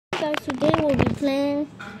Guys, today we'll be playing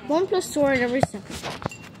 1 plus sword every second.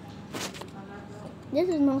 This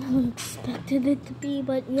is not how I expected it to be,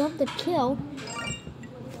 but you have to kill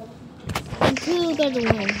until you get a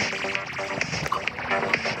win.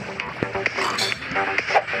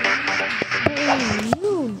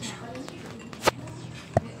 Huge.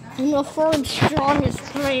 I'm the third strongest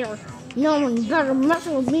player. No one better mess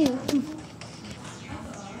with me.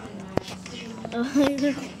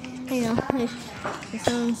 I know, it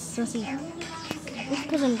sounds sussy. It's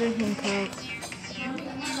because I'm drinking Coke.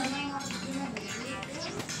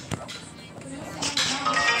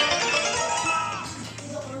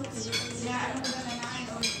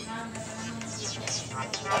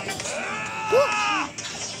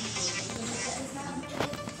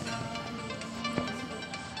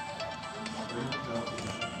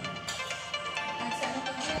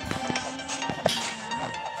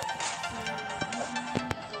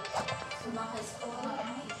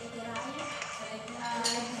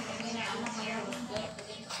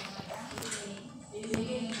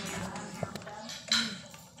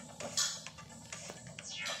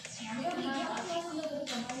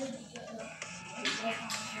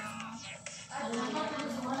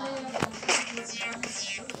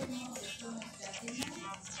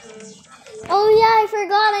 Oh yeah, I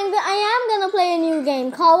forgot. I am gonna play a new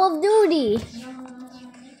game, Call of Duty.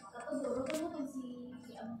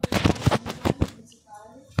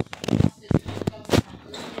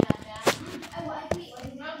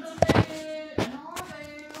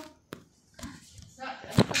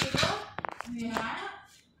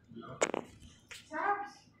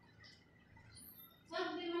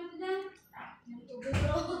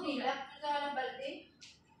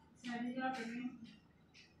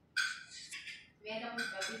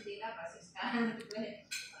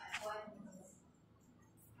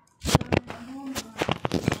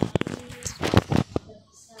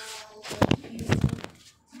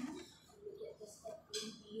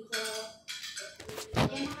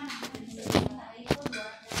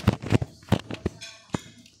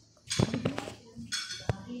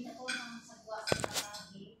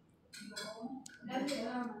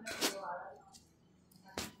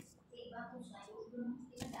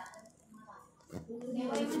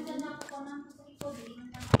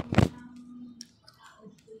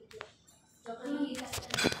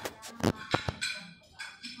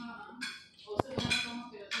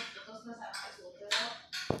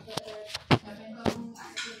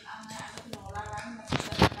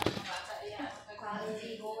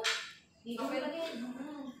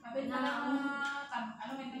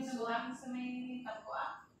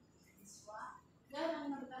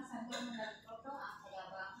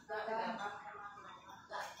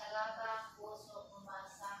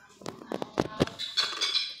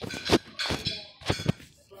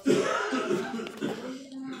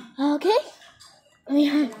 Okay.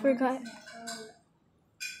 I forgot.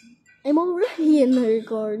 I'm already in the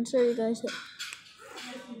record. Sorry guys.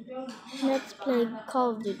 Let's play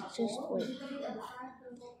Call of Duty. Just wait.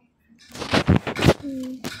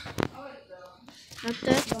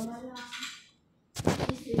 After.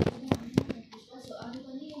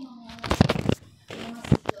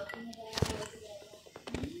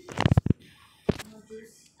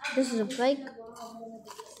 This is a fake.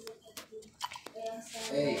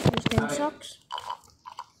 This game sucks.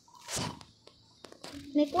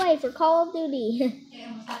 Make way for Call of Duty.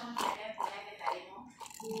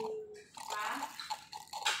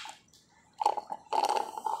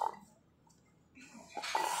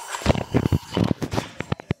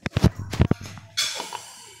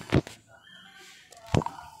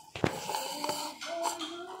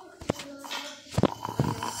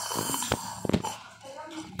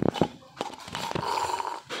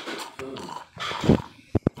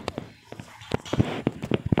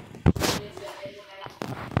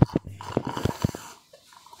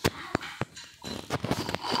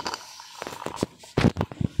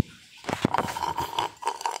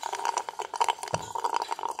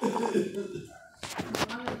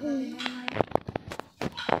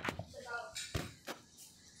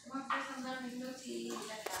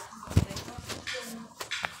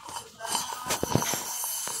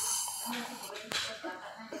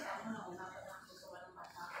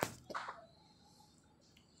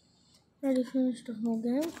 Already finished the whole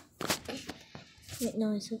game. Wait,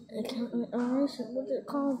 no, I said I can't. I said what did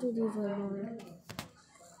Call of Duty for?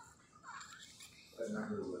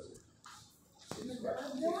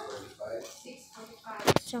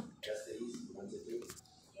 Sucked.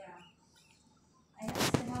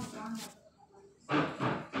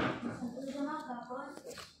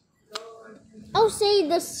 I'll save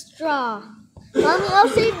the straw. Mommy, I'll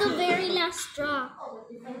save the very last straw.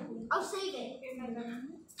 I'll save it. We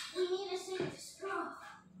need to save the straw.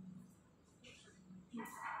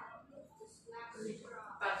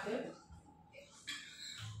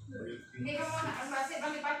 Hindi ka muna, ang base,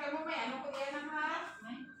 balipat ka mo may ano ko yan ang ha?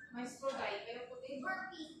 May screw guide, pero puti.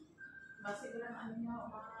 Base ko lang ano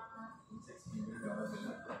nyo,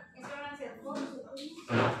 ito lang cellphone.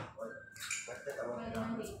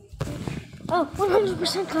 Oh,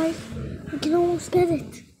 100% guys. We can almost get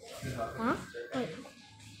it. Huh? Wait.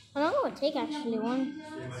 How long will it take actually?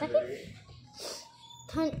 1 second?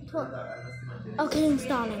 10, 12. Okay,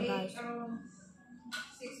 installing guys.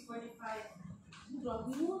 6:45.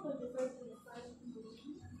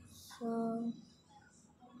 So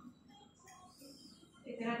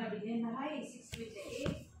Ito na nabilin na hay,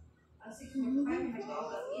 6:28. 6:45 may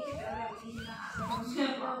nag-out of 8. Pero nabilin na ako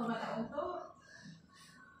siya po ako mataon to.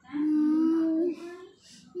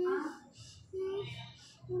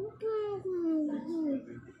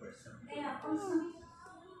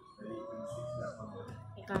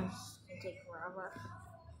 Hey guys, it take forever.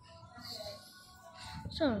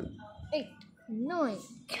 7, 8, 9,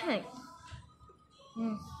 10.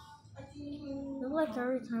 Look like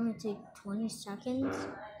every time it takes 20 seconds.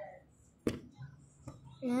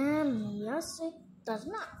 And yes, it does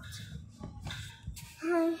not.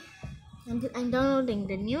 Hi. I'm downloading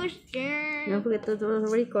the newest game. Don't forget to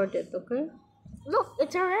record it, okay? Look,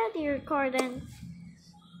 it's already recording.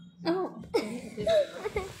 Oh.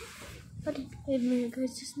 Okay, wait a minute,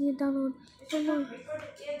 guys. Just need to download. Hold on. Record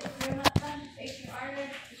it yet, if you're not done, if you are,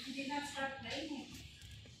 if you did not start playing it.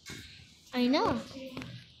 I know.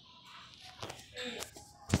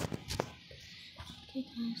 Okay,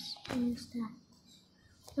 guys. Where's that?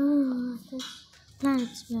 Oh, this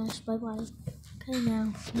Planet Smash. Bye bye. Okay, now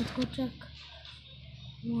let's go check.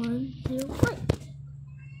 1, 2, 3.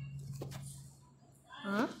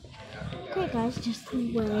 Huh? Okay, guys, just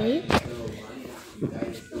wait. 1,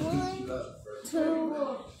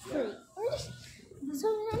 2, 3. So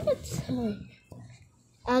let's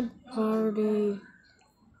add party.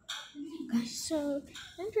 Guys, so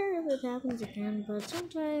I'm sure if it happens again, but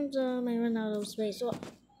sometimes I run out of space. So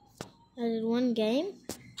I did one game.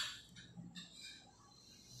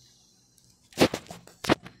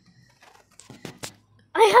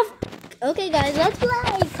 Okay, guys, let's play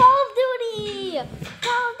Call of Duty.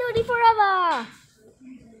 Call of Duty forever.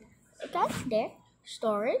 Okay, there.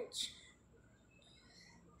 Storage.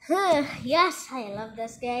 Yes, I love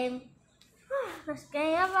this game. Best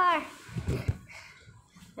game ever.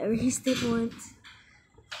 I released it once.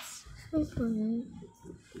 So fun.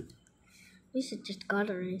 We should just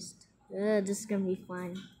got erased. This is gonna be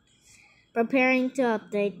fun. Preparing to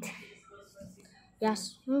update.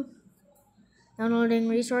 Yes. Downloading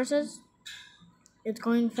resources. It's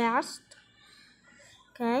going fast.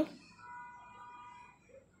 Okay.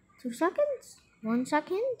 2 seconds. 1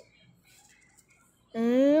 second.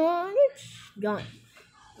 And it's gone.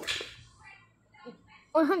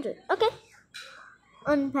 100. Okay.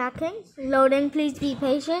 Unpacking. Loading. Please be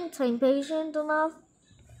patient. I'm patient enough.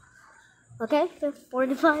 Okay.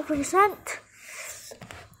 45%.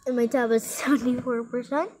 And my tab is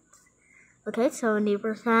 74%. Okay.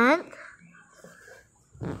 70%.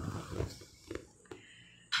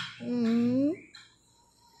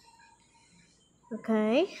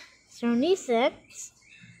 Okay. 76.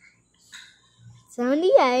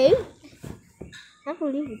 78. I can't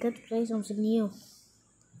believe we got to play something new.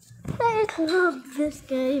 I love this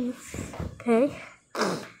game. Okay.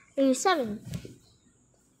 87.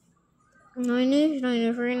 90,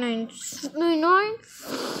 93, 99,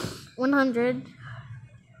 100.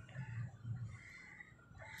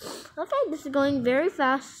 Okay, this is going very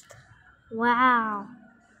fast. Wow.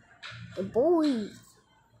 The boys.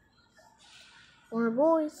 More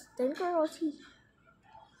boys than girls.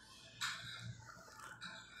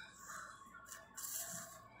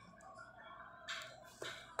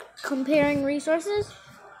 Comparing resources.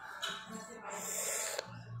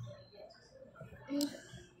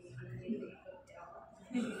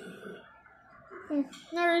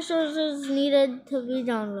 No resources needed to be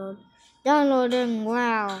downloaded. Downloading,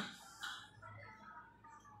 wow.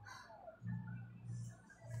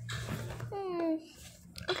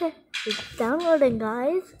 Okay, it's downloading,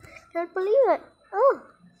 guys. Can't believe it. Oh,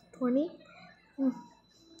 20.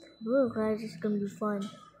 Oh, guys, it's gonna be fun.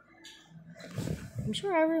 I'm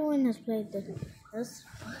sure everyone has played this.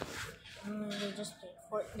 They just played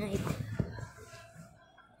Fortnite.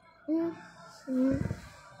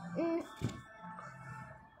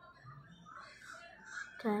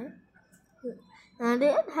 Okay. And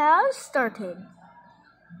it has started.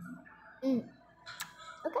 Okay,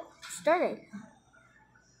 started.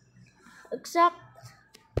 Except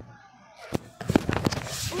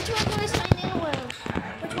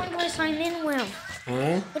sign in with?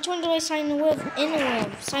 Huh? Which one do I sign in with?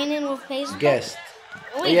 Sign in with Facebook? Guest.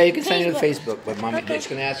 Oh, Wait, yeah, you can sign in with Facebook, but mommy, Okay. it's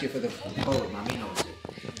gonna ask you for the code. Mommy knows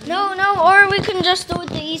it. No, or we can just do it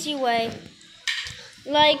the easy way.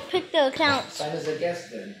 Like, pick the accounts. Sign as a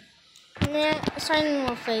guest then. Nah, sign in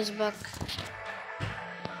with Facebook.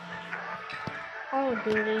 Call of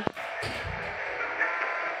Duty.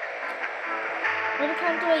 What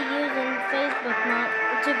account do I use in Facebook not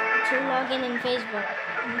to log in Facebook?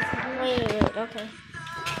 Wait, okay.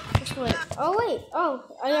 Just wait. Oh wait. Oh,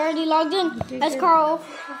 I already logged in. That's Carl.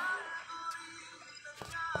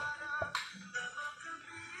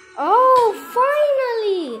 Oh,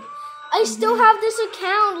 finally! I still have this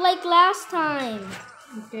account like last time.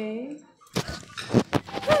 Okay.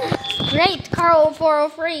 Great, Carl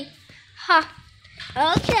 403. Ha.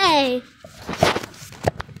 Okay.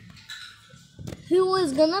 Who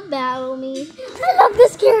is gonna battle me? I love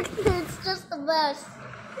this character. It's just the best.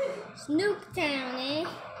 Snooptown, eh?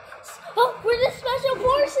 Oh, we're the Special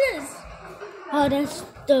Forces. Oh, that's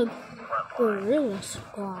the Gorilla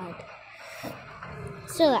Squad.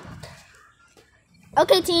 Select.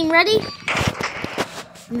 Okay, team, ready?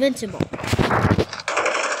 Invincible.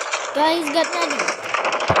 Guys, get ready.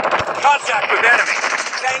 Contact with enemy.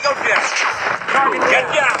 Tango down. Target, get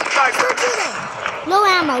down. Sniper. Low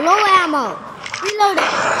ammo. Reloading.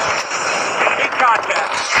 Enemy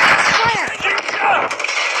contact. Fire.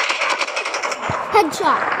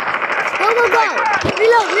 Headshot. Go.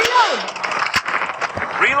 Reload.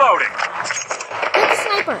 Reloading. Get the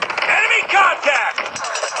sniper. Enemy contact.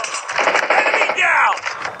 Enemy down.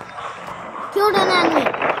 Killed an enemy.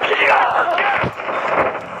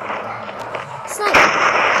 Sniper.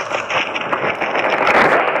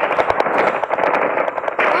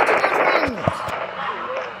 Watching out for enemies.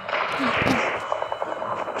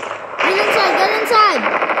 Get inside.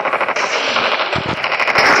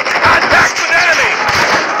 Contact with enemy.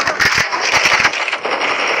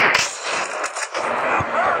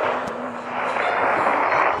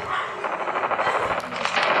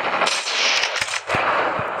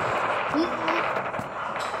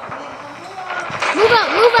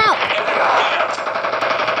 Move out.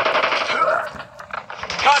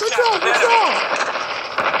 Contact with enemy. Control.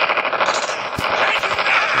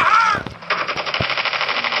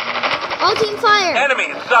 All team fire. Enemy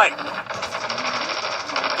in sight.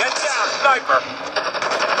 Get down, sniper.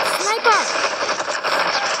 Sniper.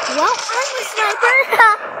 Well, I'm a sniper.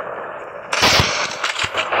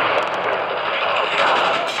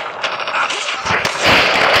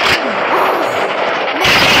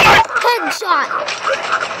 Headshot.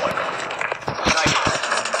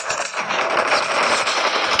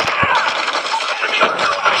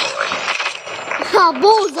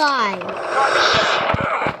 Bullseye.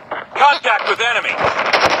 Contact with enemy.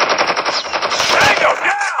 Tango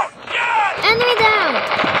down. Enemy down.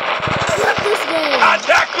 Flip this game.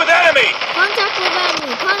 Contact with enemy. Contact with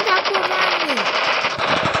enemy.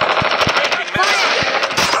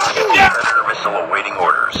 Predator missile awaiting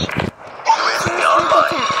orders. UAV online.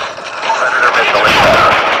 Attack. Predator missile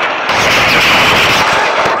inbound.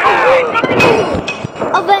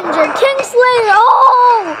 Avenger Kingslayer.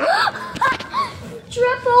 Oh!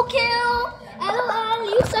 Triple kill. LOL,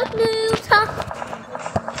 you suck noobs. Huh?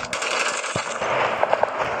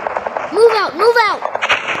 Move out.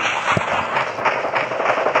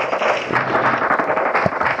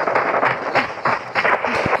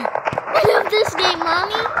 I love this game,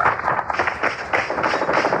 mommy.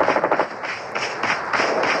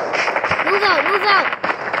 Move out.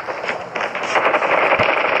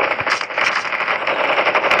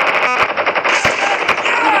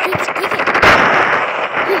 Take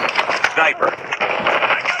it. Sniper.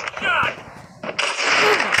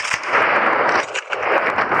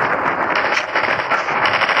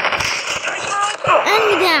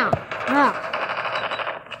 Enemy down. Ah.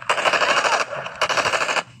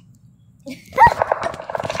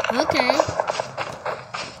 Okay.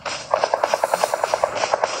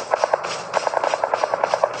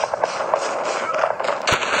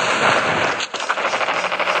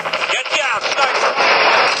 Get down, sniper.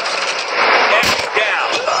 Enemy down.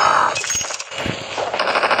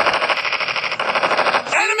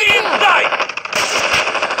 Enemy in sight.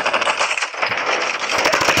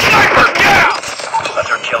 Sniper down.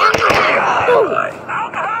 Hunter killer drone nearby.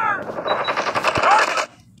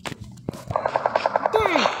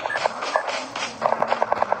 Dang.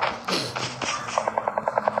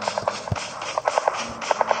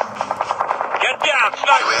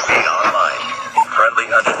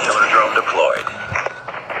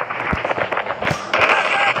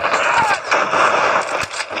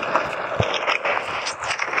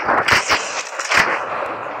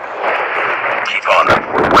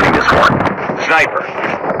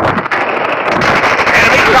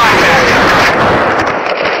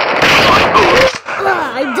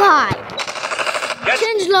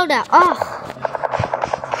 Change loadout. Oh.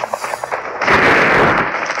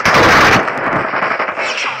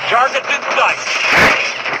 Targets in sight.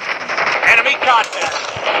 Enemy contact.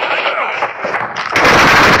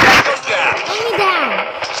 Tango down. Enemy down.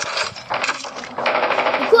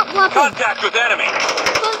 Equip weapon. Contact with enemy.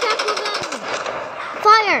 Contact with enemy.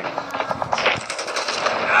 Fire.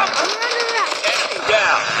 We're under arrest. Enemy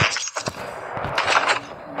down.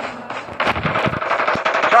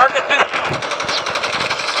 Targets in sight.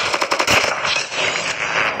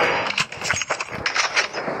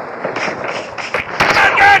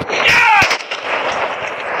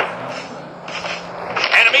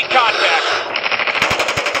 Enemy contact.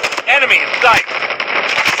 Enemy in sight.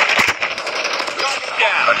 Target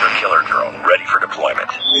down. Hunter-killer drone ready for deployment.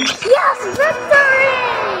 Yes, victory!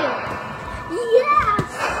 Yes!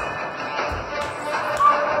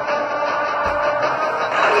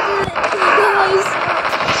 Guys,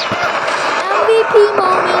 MVP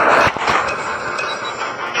moment.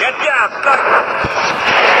 Get down, sniper.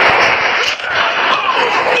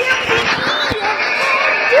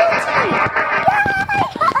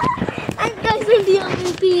 And guys, I'm the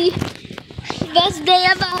MVP. Best day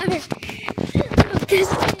ever. This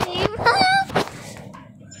game.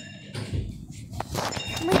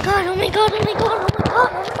 Oh my god, oh my god, oh my god, oh my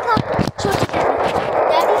god, oh my god. Show together.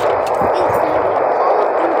 Daddy is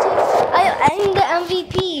I'm the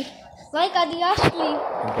MVP. Like Adi Ashley.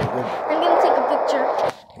 Okay, good. I'm gonna take a picture.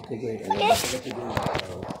 Okay, great. Okay.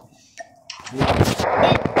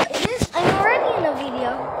 It is. I'm already in a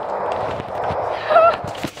video.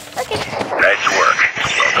 Okay. Nice work.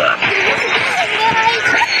 Well done. Guys,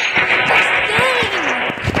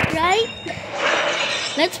 right?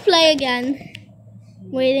 Let's play again.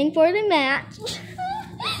 Waiting for the match.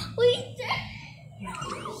 Wait.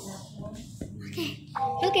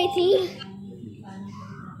 Okay, team.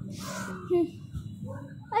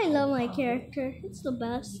 I love my character. It's the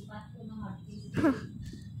best.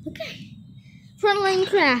 Okay. Frontline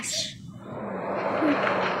crash.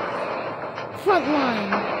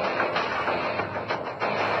 Frontline.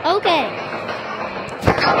 Okay.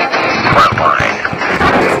 Frontline.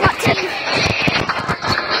 SWAT team.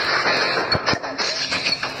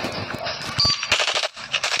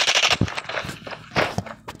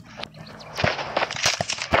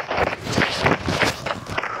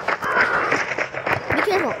 Be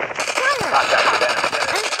careful. Fire. Contact with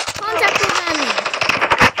enemy.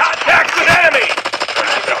 Contact with enemy.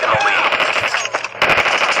 Taking the lead.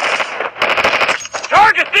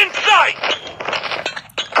 Targets in sight.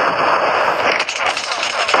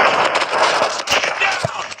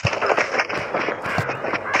 Down.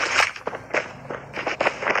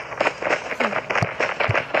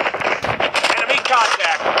 Enemy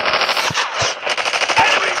contact.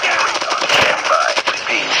 Enemy down. Standing by.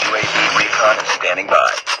 Repeat. UAV recon is standing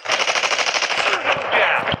by.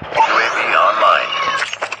 Down. UAV online.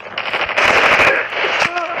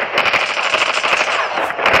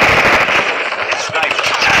 Sniper.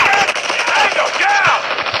 Tango down.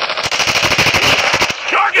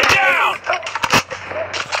 Target down.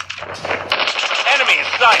 Enemy in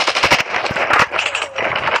sight.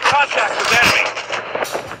 Contact with enemy.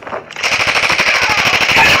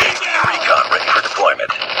 Enemy down. Recon ready for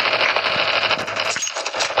deployment.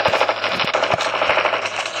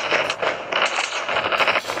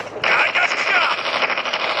 I got shot.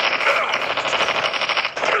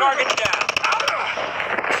 Target down.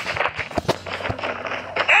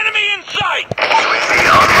 Enemy in sight. UAV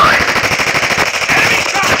online. Enemy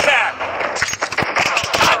contact.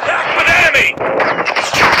 Contact with enemy.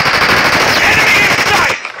 Enemy in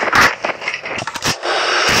sight.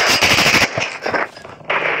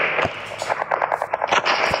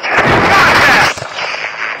 Enemy contact.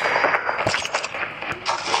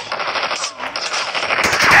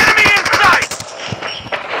 Enemy in sight.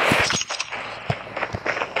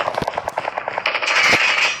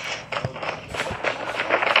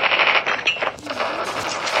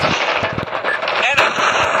 Enemy.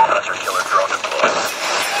 Hunter-killer drone deployed.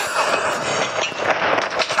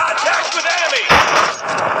 Contact with enemy.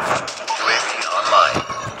 UAV online.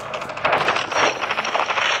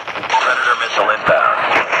 Predator missile inbound.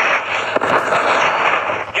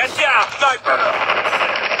 Get down, sniper.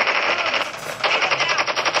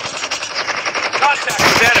 Contact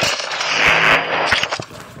with enemy.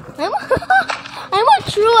 I'm a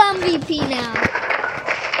true MVP now.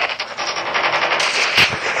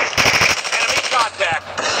 Enemy contact.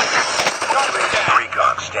 Target down.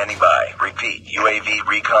 Recon standing by. Repeat. UAV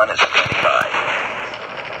recon is standing by.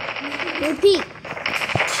 Repeat.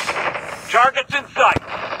 Targets in sight.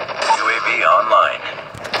 UAV online.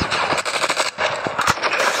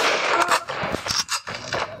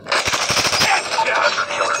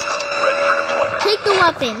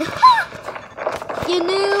 spin. You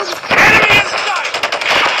noob. Enemy in sight!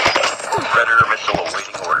 Predator missile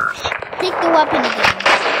awaiting orders. Take the weapon again.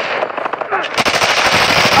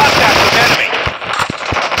 Contact with enemy!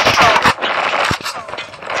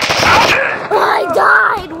 Oh, I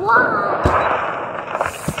died! Why?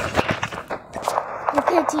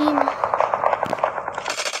 Okay, team.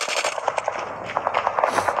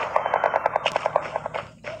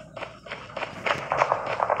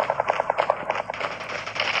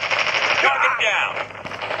 Target down!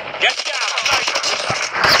 Get down!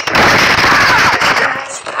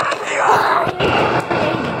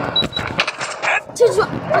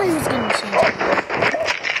 I was gonna change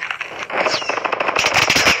it.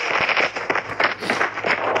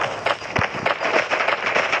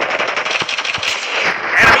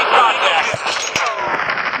 Enemy contact!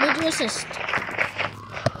 Major assist.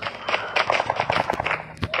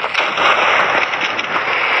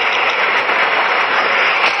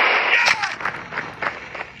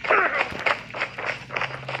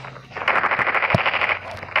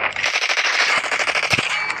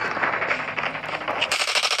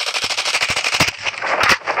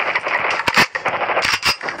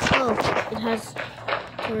 Oh, it has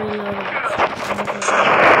to reload it.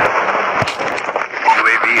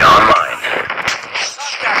 UAV online.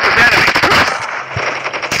 Contact with enemy!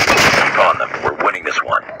 Keep on them. We're winning this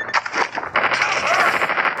one.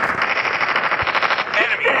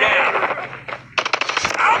 Enemy down!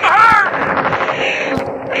 I'm hurt!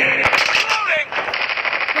 Reloading!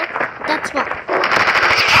 That's what.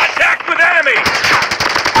 Contact with enemy!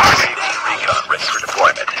 UAV recon ready for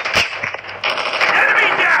deployment. Enemy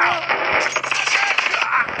down!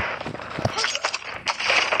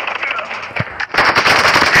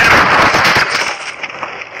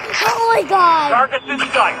 Oh my god! Target in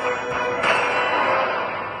sight!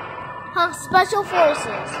 Huh, Special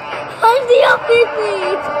Forces. I'm the MVP!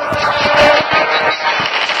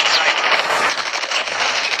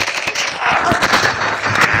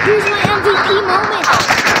 Here's my MVP moment.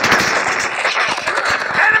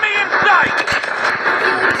 Enemy in sight!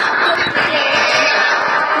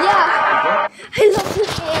 Yeah, I love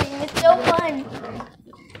this game. It's so fun.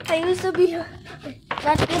 I used to be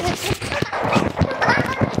that good at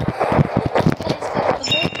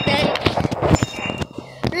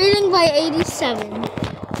Rating by 87.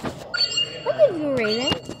 I'll give you a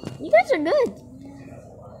rating. You guys are good.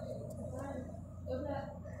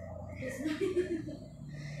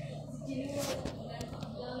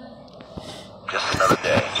 Just another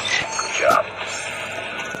day. Good job.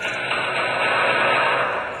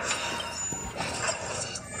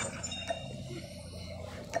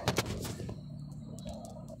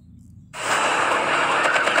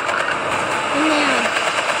 And now,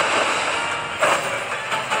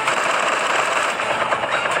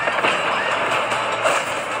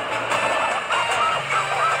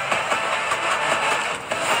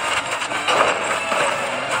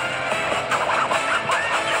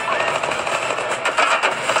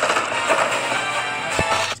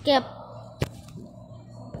 skip.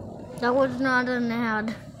 That was not an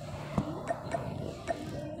ad.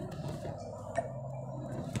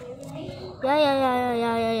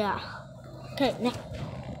 Yeah. Okay,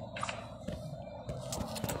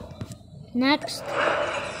 next.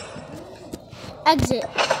 Exit.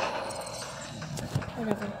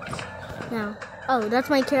 Whatever. Now. Oh, that's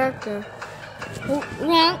my character. Oh,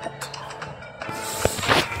 ranked.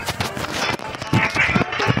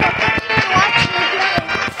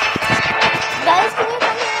 Guys, can you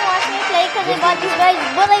come here and watch me play? Because I bought these guys.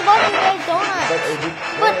 But I bought these guys donuts.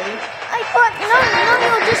 But I bought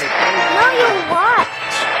no, you watch.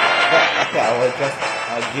 Okay, I will just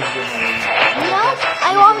give you my. No,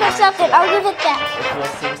 I won't accept it. I'll give it back. It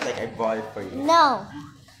just seems like I bought it for you. No.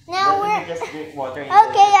 Now Then we're you just drink water.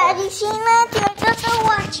 okay. Have you seen that? You're just to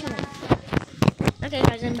watch me. Okay,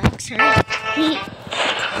 guys, I'm back. Sorry.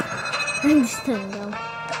 I'm just gonna go.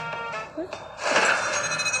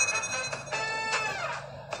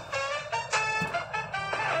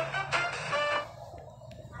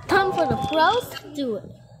 Time for the pros to do it.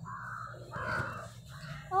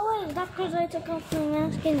 Oh wait, that's because I took off my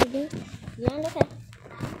mask and you did. Yeah, okay.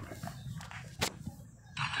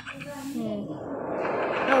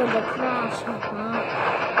 Oh, the cross.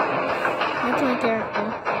 That's my character.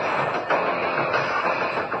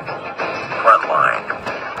 Front line.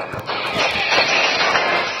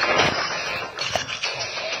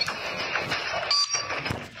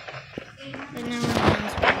 And now we're on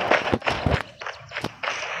this one.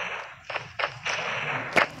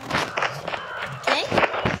 Okay.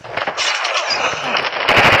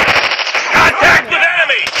 Contact with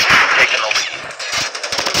enemy! Taking the lead.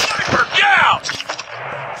 Sniper down!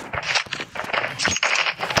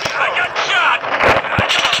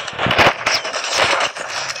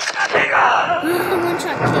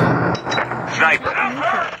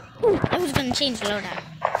 Ooh, I was gonna change the loadout.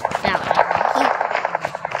 That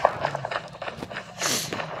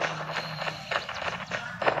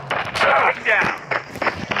Down.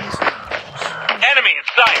 Enemy in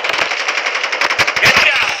sight. Get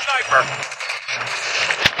down, sniper.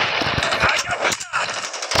 I got the shot.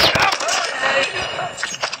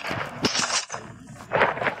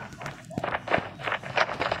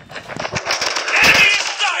 Enemy in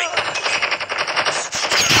sight.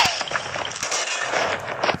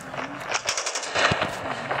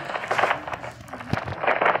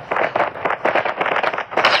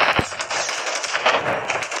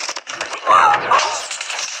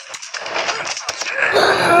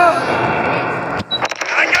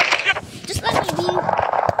 just let me be the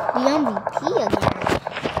MVP again.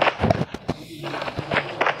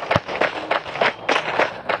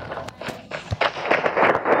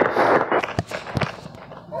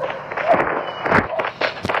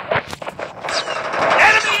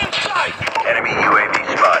 Enemy in sight. Enemy UAV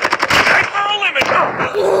spotted. Sniper eliminated.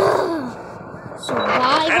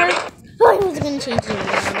 Survivor. Oh, I was gonna change the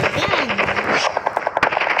loadout again.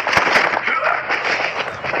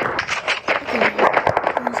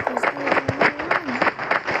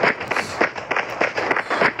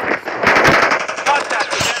 Contact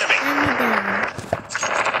with enemy.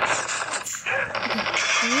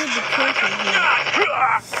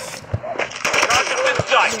 Target in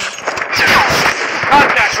sight.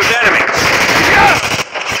 Contact with enemy.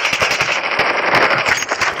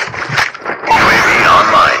 UAV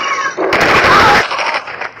online.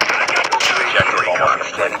 Objective almost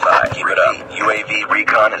standing by. Keep it up. UAV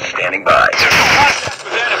recon is standing by. Contact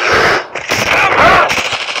with enemy.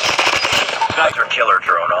 Sniper killer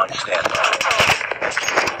drone on standby.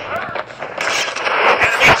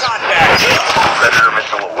 Enemy contact. Predator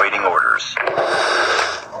missile awaiting orders.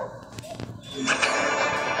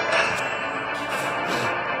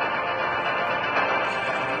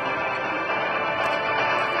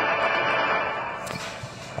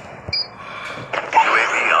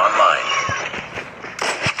 UAV online.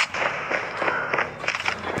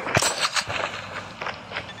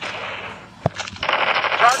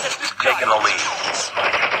 Target is taking the lead.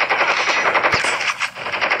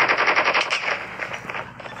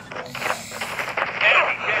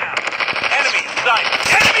 Enemy down. Enemy in sight.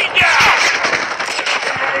 Enemy down.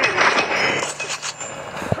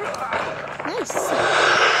 Nice.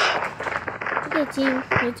 Okay, team,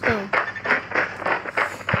 let's go.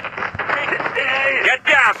 Get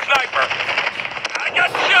down, sniper. I got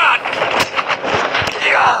shot.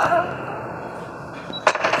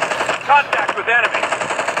 Contact with enemy.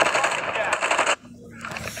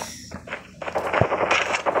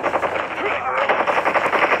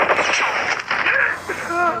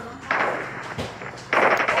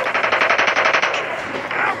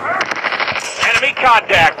 Enemy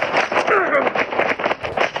contact.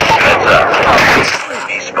 Heads up.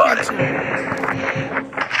 He spotted.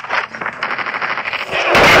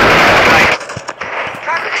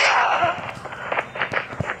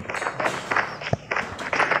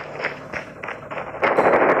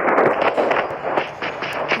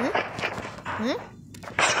 Huh?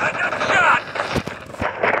 I got shot.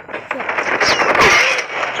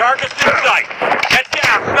 Target's in sight. Get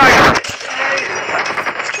down, sniper.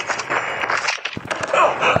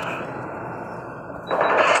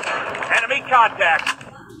 Enemy contact.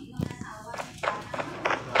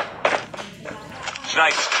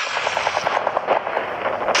 Sniper.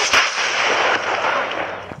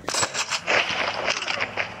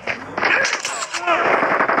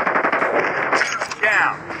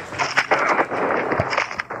 Down.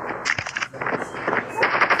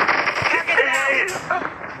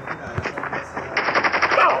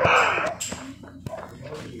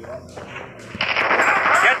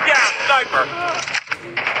 Get down, sniper.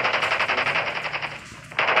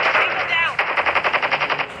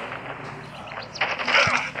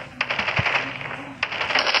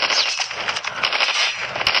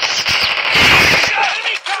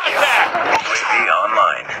 Enemy contact. UAV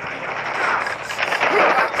online.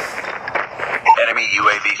 Enemy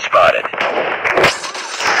UAV spotted.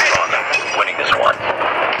 On them. Winning this one.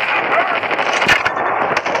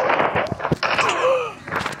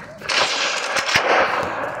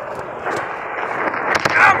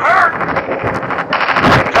 I'm hurt.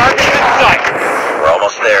 Target in sight. We're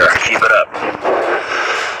almost there. Keep it up.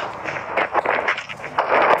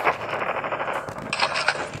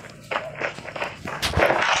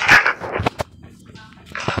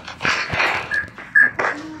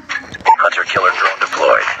 Hunter killer drone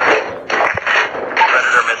deployed.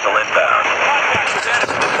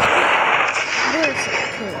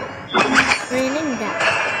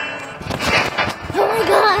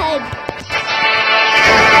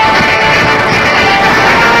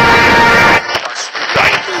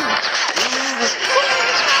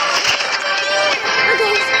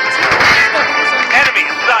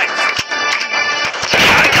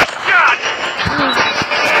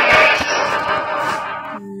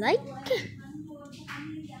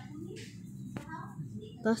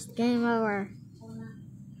 Lost game over.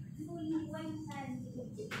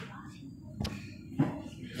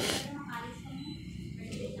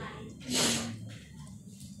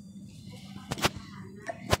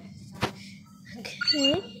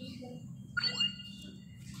 Okay.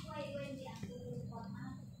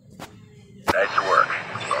 Nice work.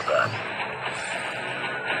 Well done.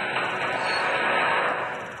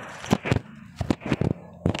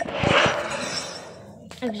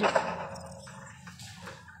 Exit.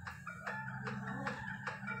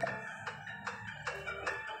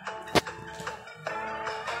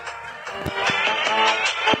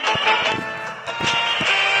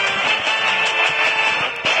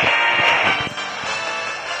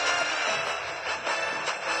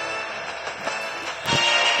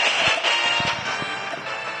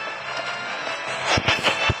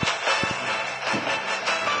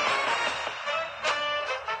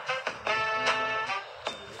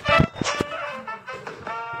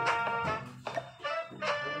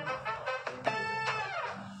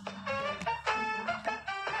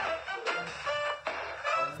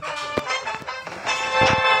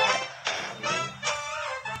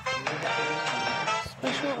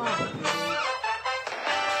 Special ops.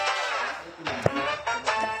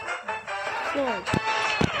 Floyd.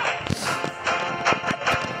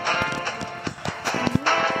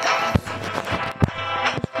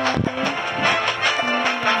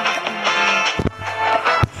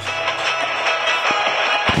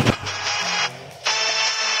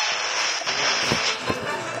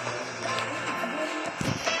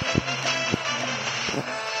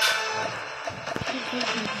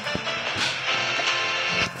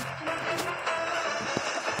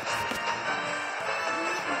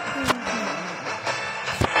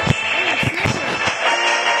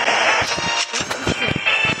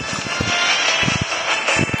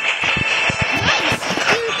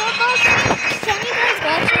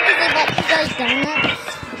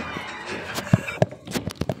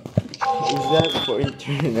 Is that for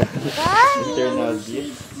internal? Internal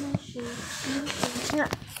gift?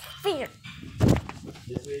 Fear.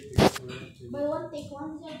 Buy one, take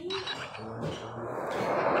one, sabi.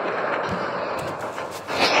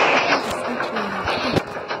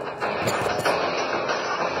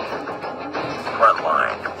 Front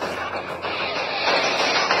line.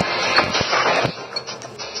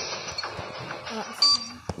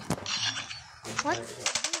 What?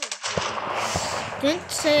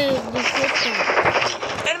 Didn't say the system.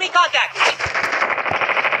 Enemy contact!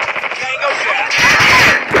 Tango shot!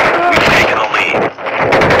 We've taken the lead.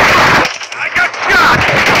 I got shot!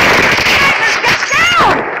 Get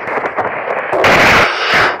down!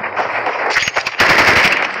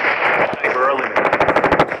 Sniper eliminated.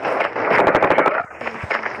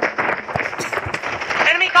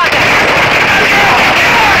 Enemy contact!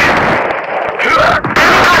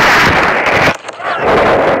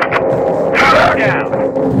 Down.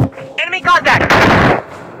 Enemy contact!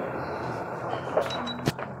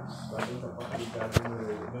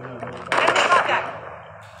 Enemy contact!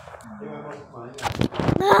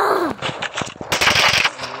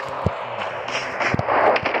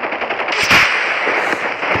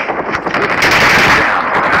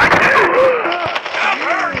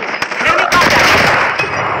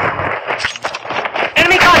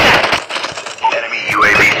 Enemy contact! Enemy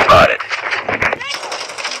UAV spotted.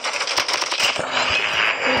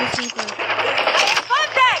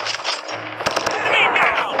 Contact! Enemy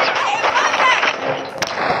down! Contact!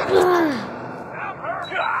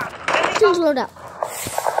 Things load up.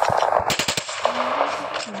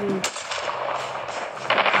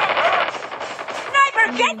 Sniper,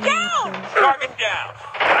 get down! Target down!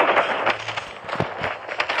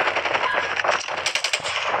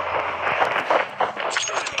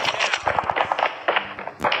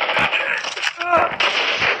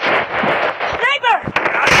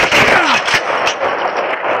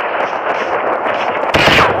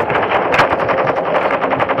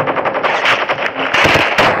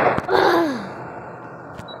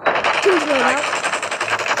 Things load up.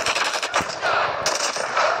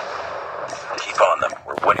 Keep on them.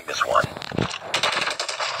 We're winning this one.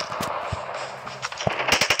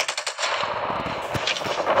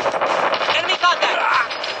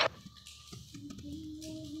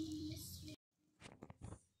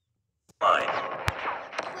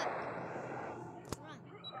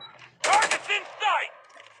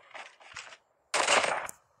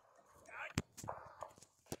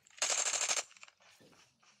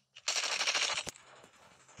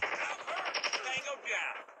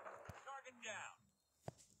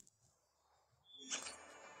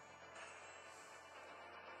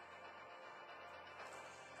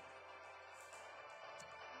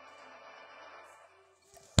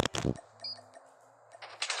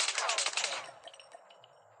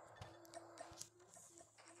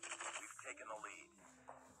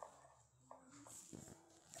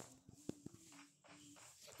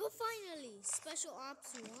 Special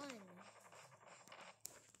Ops 1.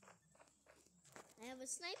 I have a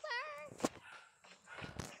sniper.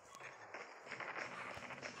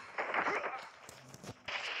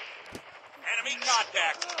 Enemy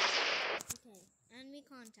contact. Okay, enemy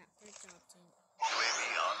contact. Great job, team. UAV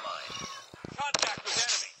online. Contact with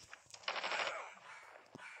enemy.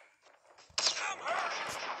 I'm hurt.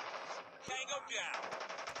 Tango down.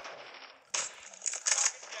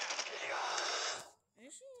 Target down. I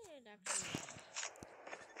should actually.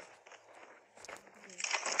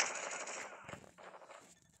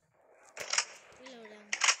 Reloading.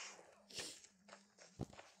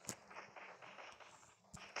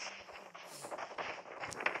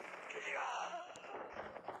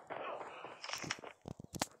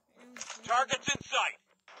 Targets in sight.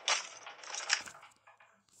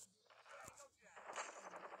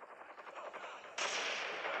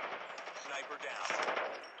 Sniper down.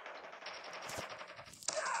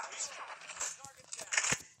 Target down.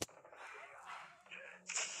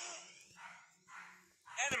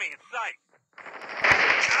 Enemy in sight.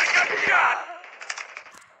 I got shot.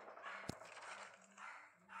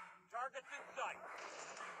 Targets in sight.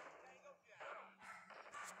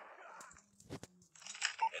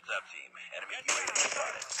 Heads up, team. Enemy UAV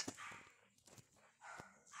spotted.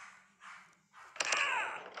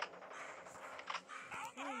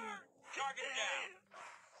 Target down.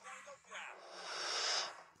 Tango down.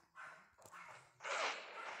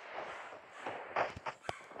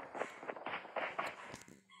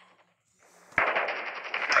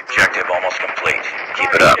 Objective almost complete.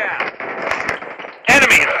 Keep it up.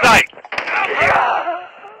 Enemy in sight.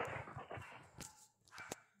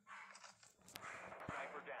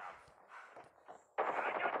 Sniper down.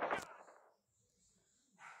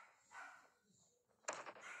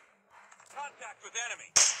 Contact with enemy.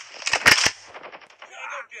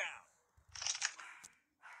 Tango down.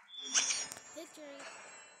 Victory.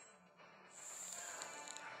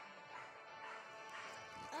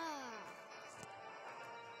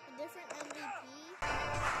 A different MVP.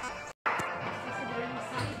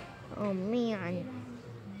 Oh man,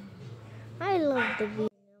 I love the game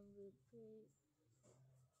MVP.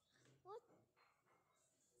 What?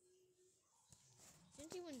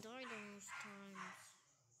 Didn't even die the most times.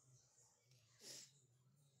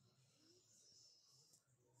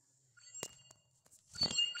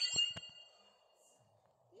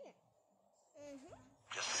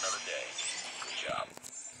 Just another day. Good job.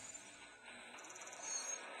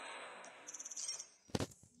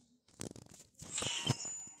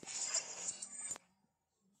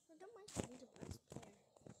 I don't mind being the best player.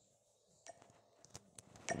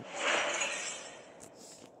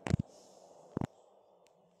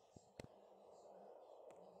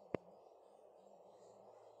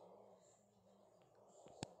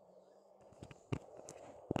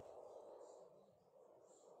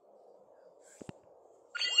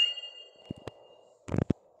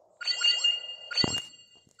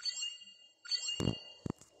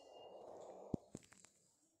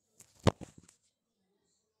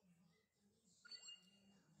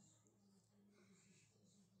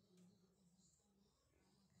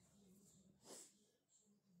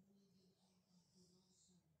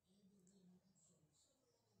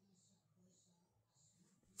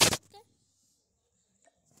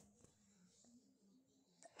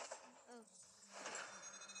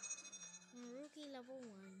 Rookie level 1.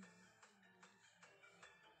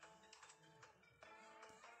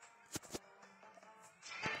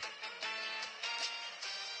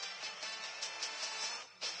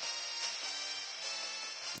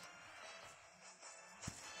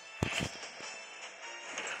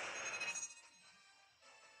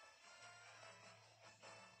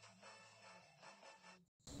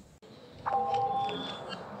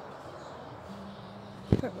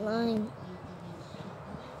 Front line.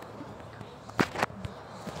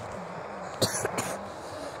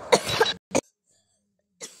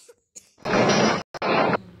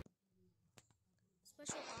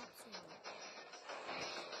 Special Ops 1.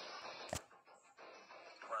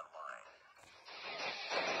 Front line.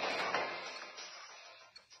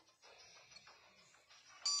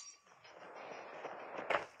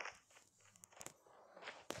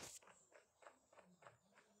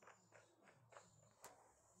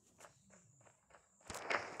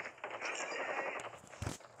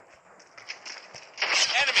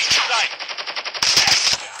 Enemy in sight.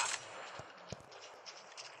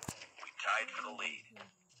 We tied for the lead.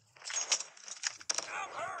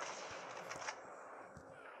 I'm hurt.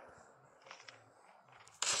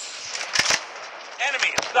 Enemy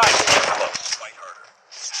in sight. Close. Fight harder.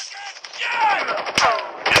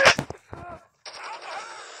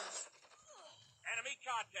 Enemy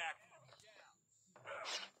contact.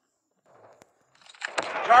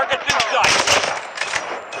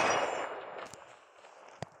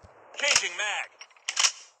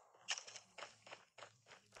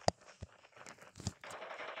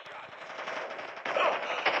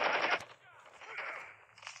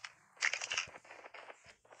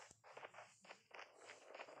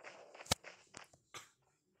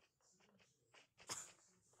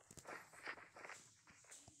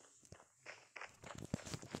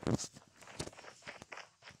 I'm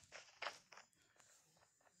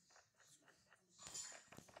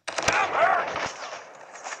hurt!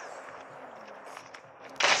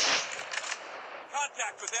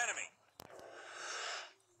 Contact with enemy.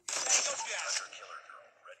 Tango down. Hunter killer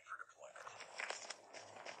drone ready for deployment.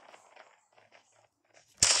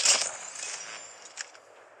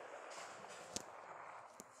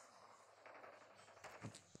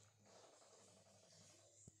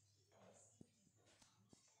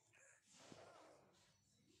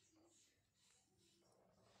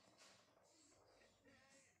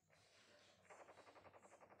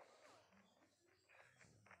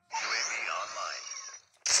 UAV online.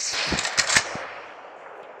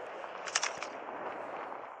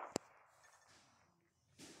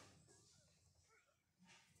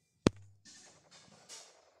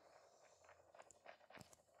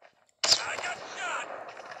 I got shot!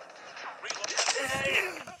 Reload.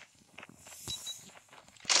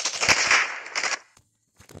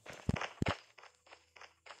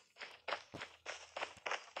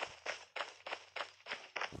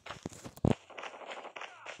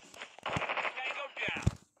 Tango down.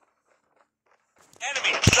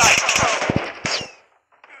 Enemy in sight.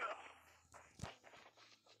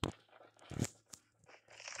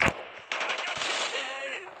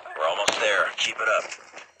 We're almost there. Keep it up.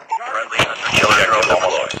 Friendly hunter killer drone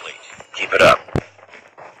almost complete. Keep it up.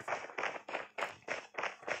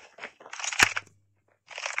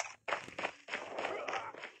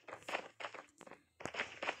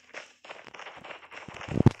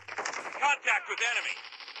 Contact with enemy.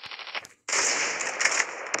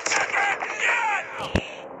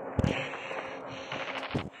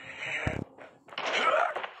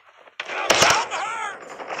 I'm hurt!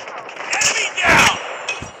 Enemy down!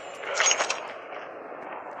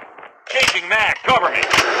 Changing mag, cover me!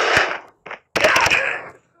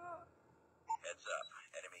 Heads up,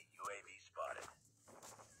 enemy UAV spotted.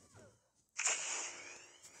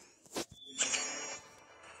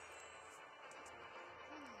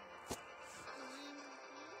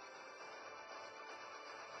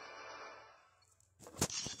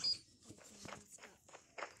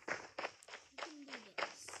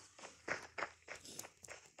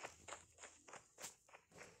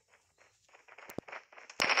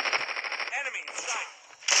 Enemy in sight!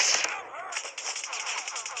 I'm hurt!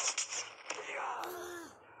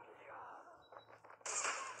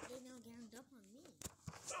 They now ganged up on me.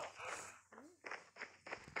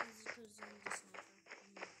 As opposed to the sniper.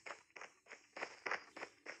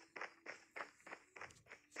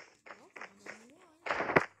 Well, only one.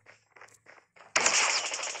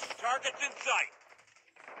 Targets in sight!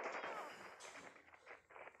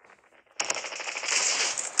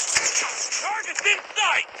 Targets in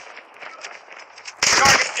sight!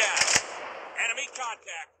 Target down! Enemy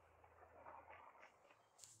contact!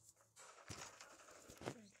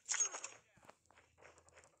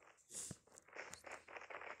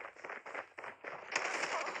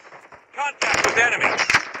 Contact with enemy!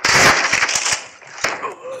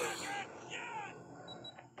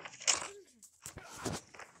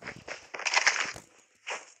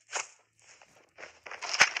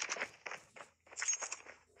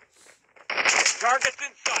 Targets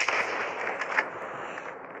in sight!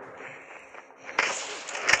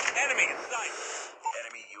 Enemy in sight!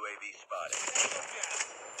 Enemy UAV spotted.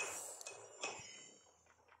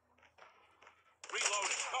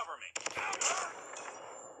 Reloading, cover me!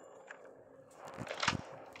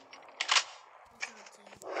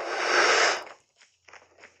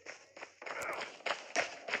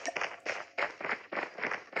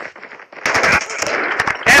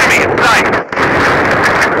 Enemy in sight!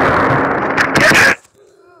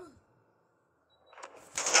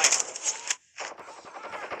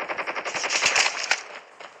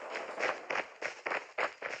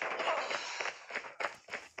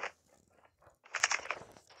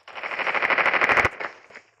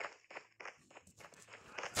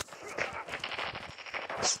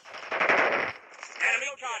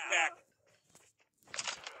 Enemy contact!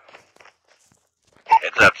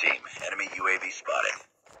 Heads up, team. Enemy UAV spotted.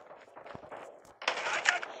 I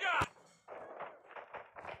got shot!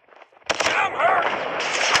 I'm hurt!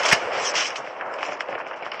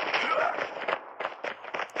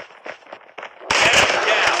 Enemy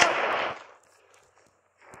down!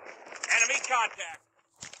 Enemy contact!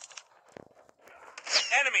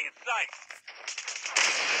 Enemy in sight!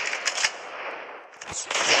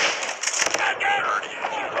 I got hurt!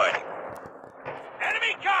 Keep fighting.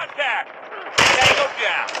 Enemy contact! Tango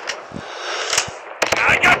down!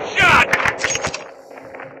 I got shot!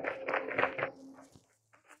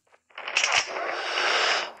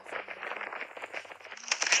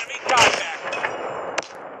 Enemy contact!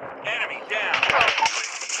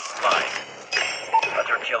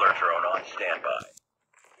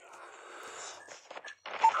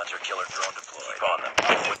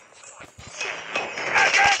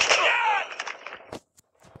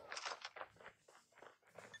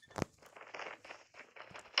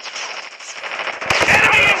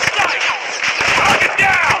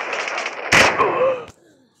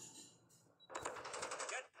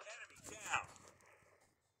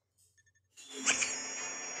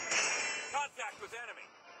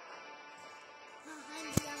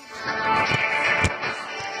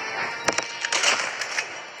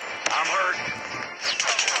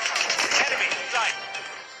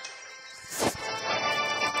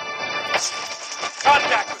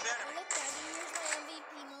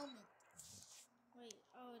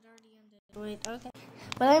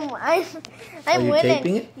 But I'm Are you winning.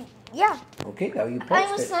 taping it? Yeah, Okay, now you post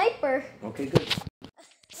I'm a it. sniper. Okay, good. I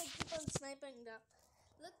keep on sniping them.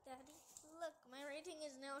 Look, Daddy. Look, my rating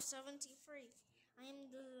is now 73. I am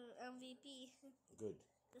the MVP. Good.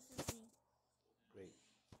 This is me. Great.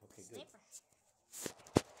 Okay, good. Sniper.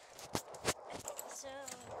 So,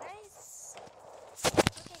 guys.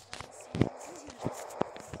 Okay, guys.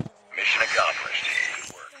 Mission accomplished.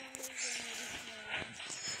 Good work.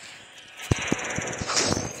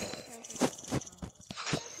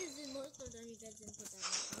 This is most of them you guys didn't put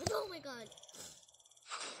that in. Oh my god.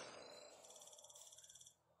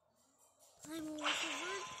 I'm a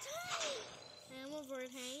Vertain. I'm a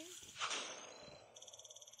Vertain.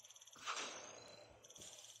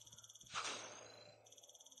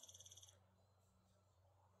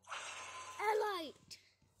 Allied.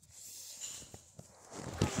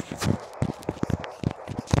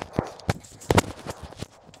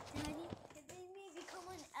 Daddy, it made me become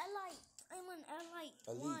an ally. I'm an ally.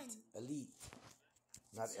 One. Elite.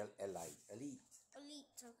 Not elite. Elite. Elite,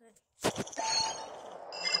 okay.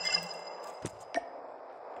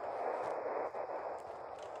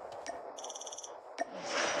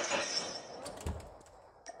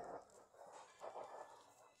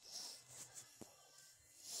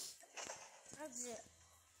 That's it.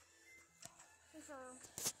 Confirmed.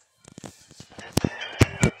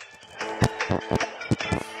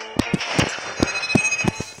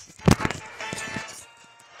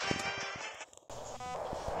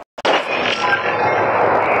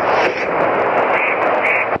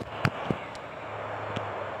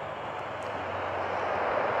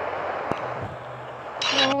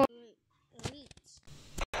 Elite.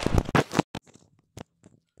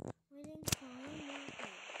 Waiting for one more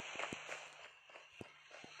thing.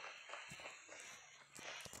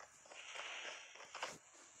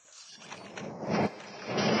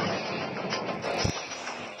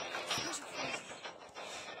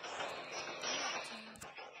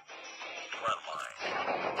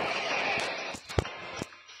 Frontline.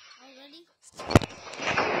 Already?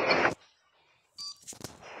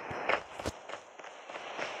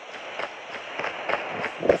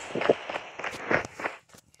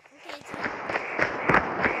 Okay,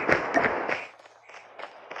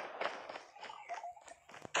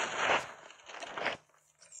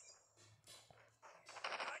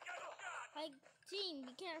 Hi, team,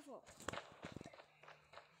 be careful.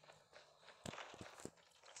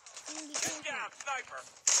 Team, be careful. Down, sniper.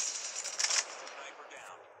 Sniper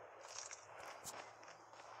down.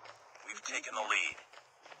 We've taken the lead.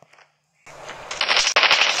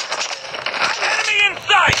 Enemy in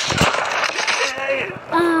sight!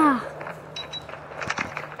 Ah!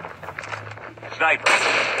 Sniper.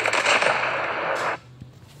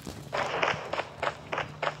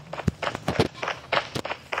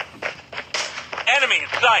 Enemy in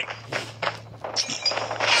sight.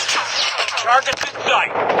 Targets in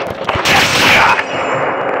sight.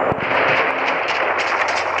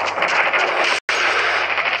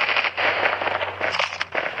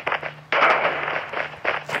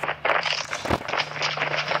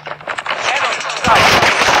 Enemy in sight.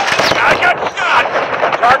 I got shot.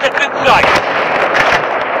 Targets in sight.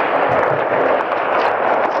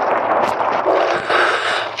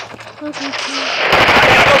 Okay, team.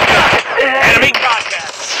 Enemy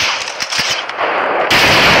contact.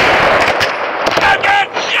 I got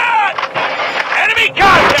shot. Enemy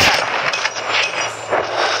contact.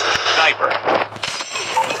 Sniper.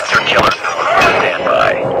 Hunter killer. Stand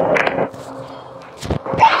by.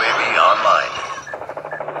 UAV online.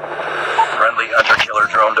 Friendly hunter killer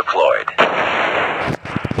drone deployed.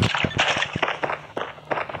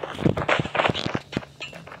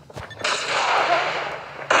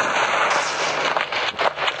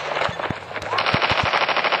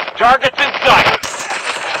 Targets in sight.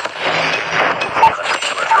 Hunter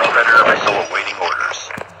killer drone predator missile awaiting orders.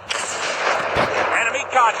 Enemy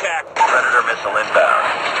contact. Predator missile inbound.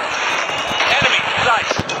 Enemy in sight.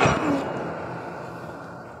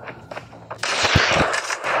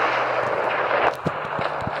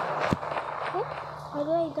 Oh, how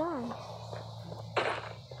did I die?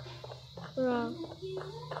 Bro.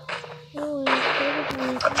 No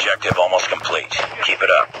way, Objective almost complete. Keep it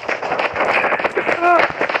up.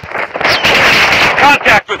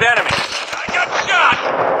 Contact with enemy. I got shot.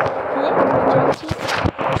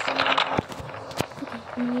 Okay,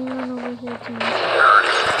 let me run over here to me.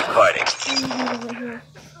 Keep fighting. Let me head over here.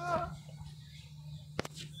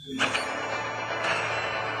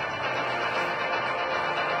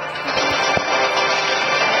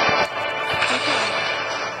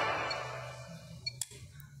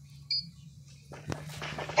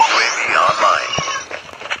 UAV online.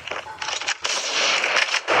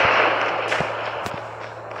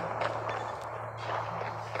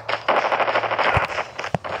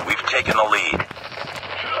 taken the lead.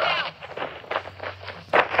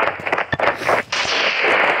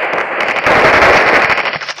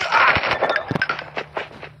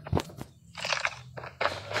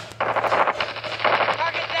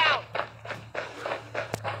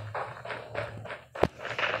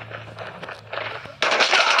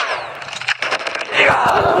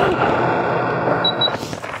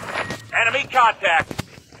 Enemy contact.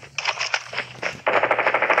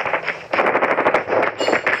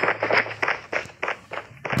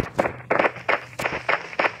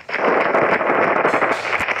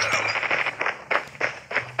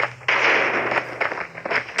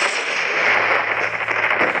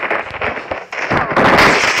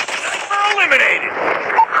 Eliminated.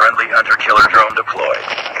 Friendly hunter-killer drone deployed.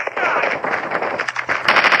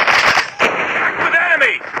 With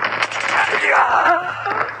enemy.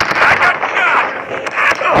 I got shot.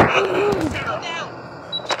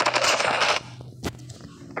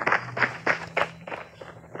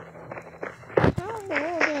 How in the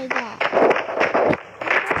world did I die?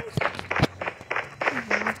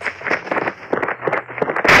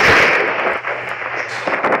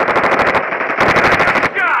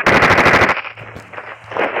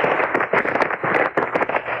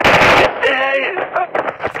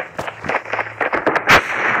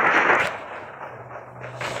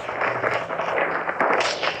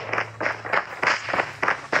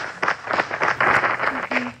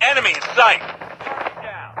 Enemy in sight.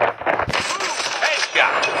 Down.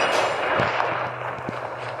 Headshot.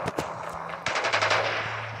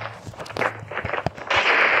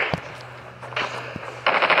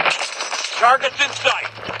 Targets in sight.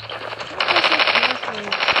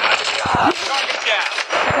 Target down.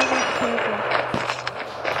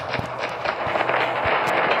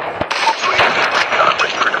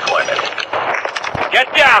 Ready for deployment. Get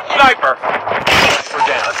down, sniper. We're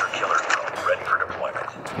down. Hunter-killer drone ready for deployment.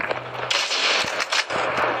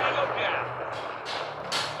 Tango down.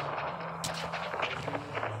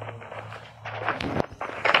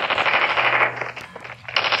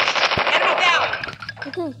 Enemy down.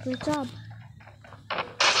 Okay, good job.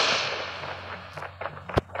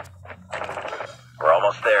 We're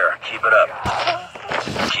almost there. Keep it up.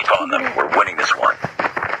 Keep on them. We're winning this one.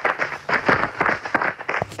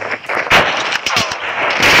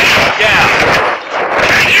 Down.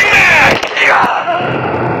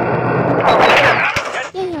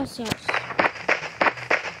 Yes, yes.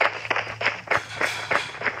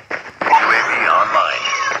 UAV online.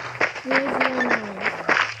 UAV.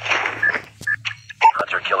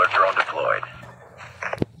 Hunter-killer drone deployed.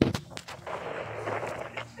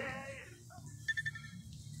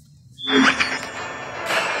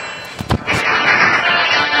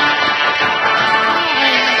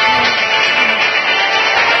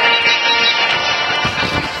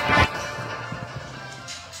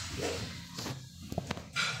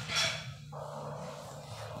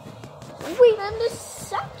 Wait on the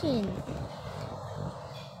second.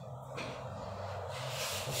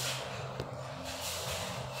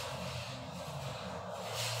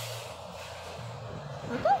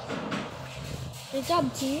 Okay. Good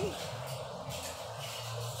job, team.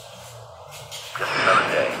 Just another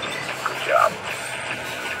day. Good job.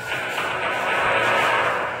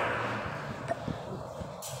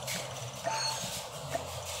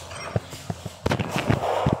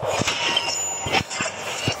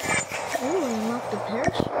 Ooh, unlock the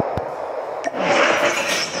parachute.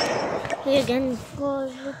 Hey again,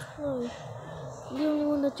 guys, let's play. You're the only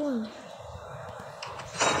one that joined.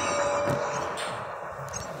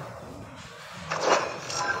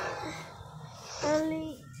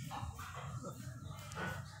 Early.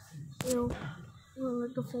 Yo,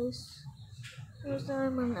 look the face. Here's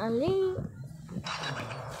Diamond Ali.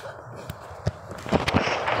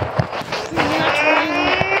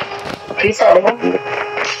 Hi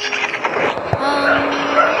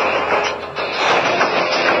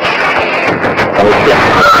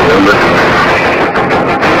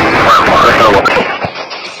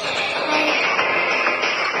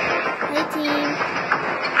team.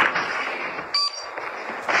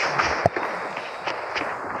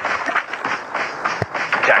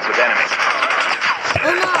 Contact with enemy.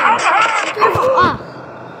 Oh no! Careful! Ah!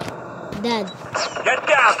 Dead. Get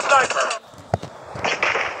down, sniper.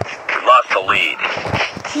 We lost the lead.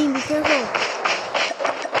 Team, be careful.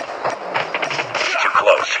 Too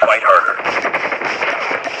close. Fight harder.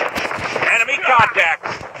 Enemy contact.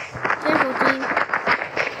 Careful, team.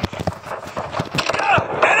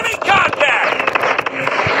 Enemy contact.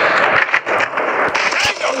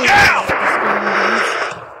 Tango down.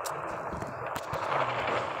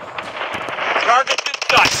 Targets in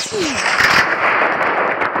sight.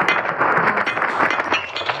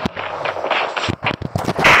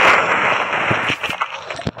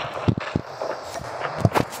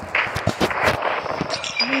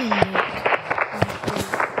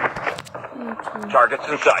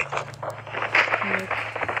 in sight.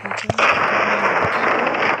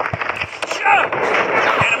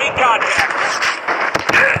 Enemy contact.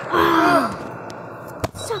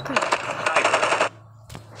 Sucker.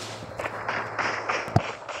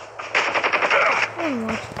 I don't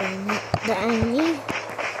watch the enemy.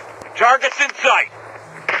 Targets in sight.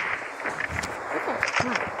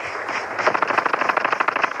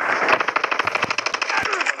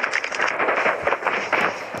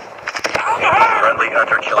 Friendly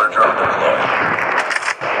hunter-killer drone deployed.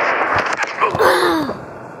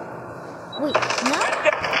 Wait, no?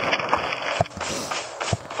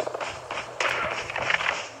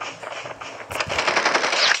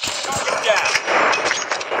 Target down.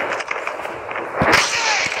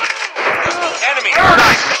 Enemy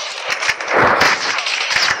sight.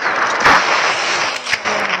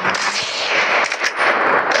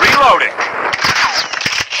 Reloading.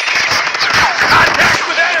 Contact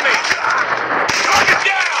with enemy. Target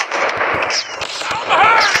down. I'm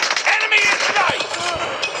hurt. Enemy in sight.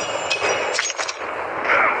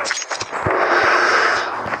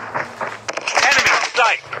 Enemy in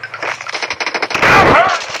sight. I'm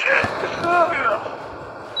hurt.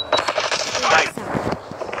 Sight.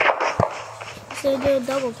 So do a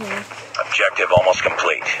double kill. Objective almost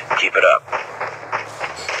complete. Keep it up.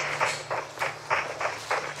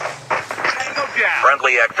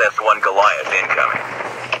 Friendly XS-1 Goliath incoming.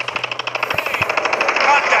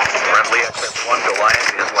 Contact. Friendly XS-1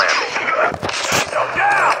 Goliath is landing. Go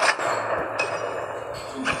down!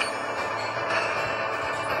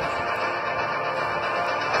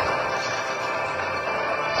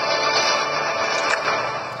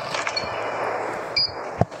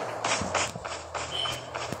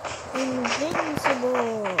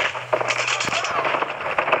 Invincible.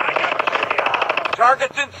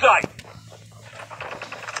 Targets in sight.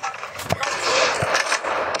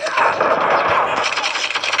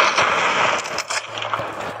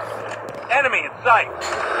 Enemy in sight.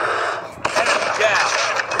 Enemy down.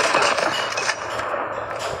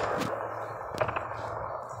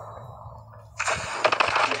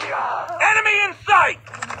 Enemy in sight.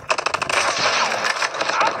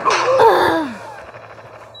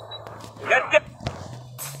 Get down.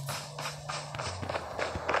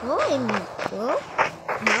 Well,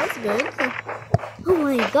 that's good. Oh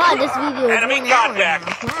my god, this video is Enemy 1 hour contact.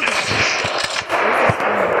 now.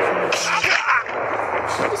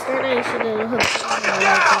 At the start, I should have hooked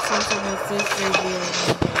something like this video.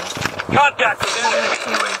 Contact with enemy.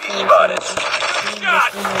 UAV spotted.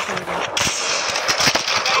 Shot.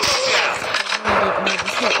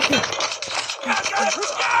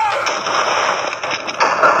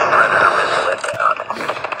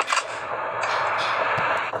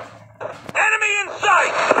 Enemy in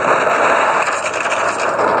sight.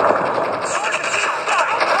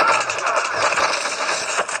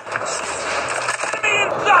 Enemy in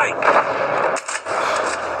sight.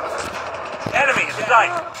 Enemy in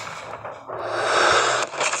sight.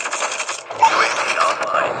 UAV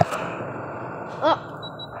online. Oh,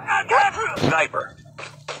 Sniper.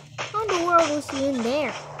 how in the world was he in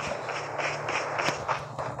there?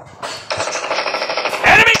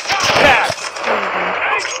 Enemy contact. There we go.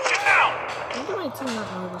 Down. How did my team not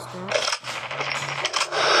notice that?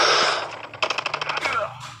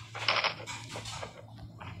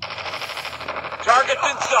 Targets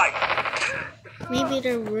in sight. Maybe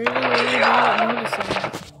they're really bad at noticing.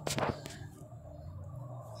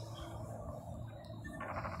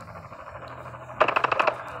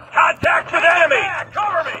 Contact with enemy.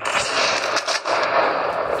 Cover me.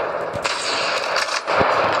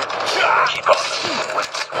 Keep on.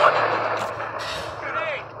 One.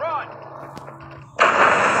 Grenade. Run.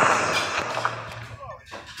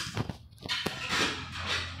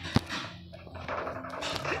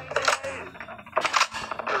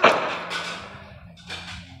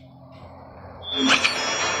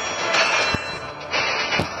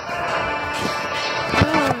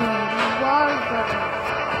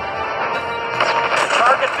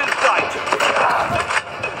 Targets in sight.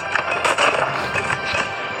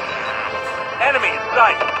 Enemy in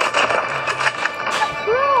sight.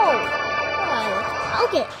 Bro!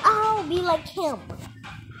 Okay, I'll be like him.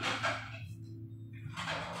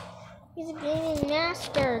 He's a gaming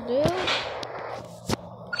master, dude.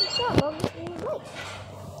 Good job, I'll get you right.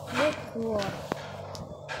 Very cool.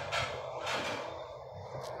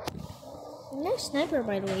 Nice sniper,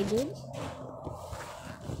 by the way, dude.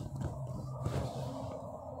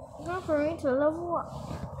 Not for me to level up.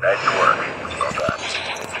 Nice work. Well done.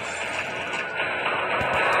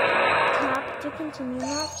 Tap to continue.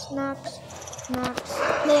 Knocks.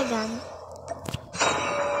 Play again.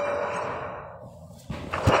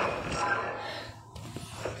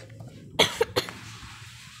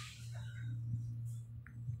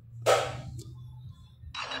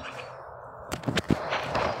 Look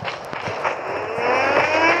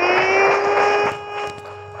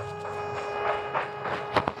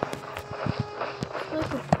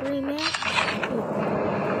at 3 man.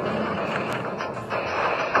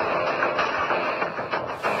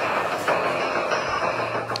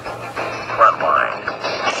 Frontline.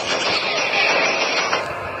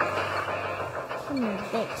 I'm gonna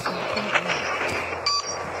bet something.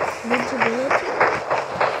 Invincibility?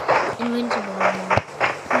 Invincible.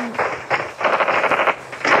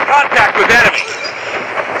 Contact with enemy.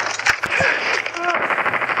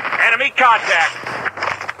 Enemy contact.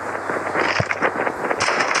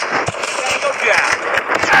 Tango down.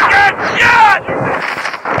 Good shot!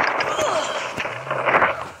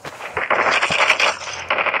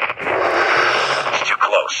 It's too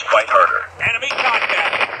close. Fight harder. Enemy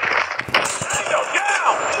contact. Tango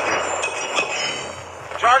down.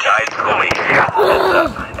 Target release. Heads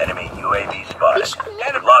up. Enemy UAV spotted.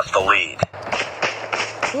 And lost the lead.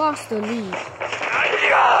 Lost the lead.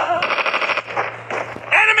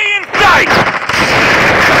 Enemy in sight!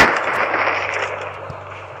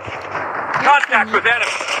 Contact with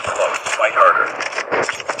enemy. Close. Fight harder.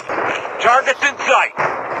 Targets in sight.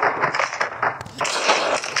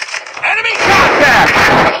 Enemy contact!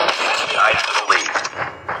 Guys to the lead.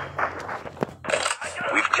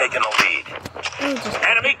 We've taken the lead.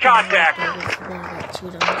 Enemy contact.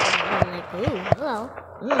 Like, ooh, hello.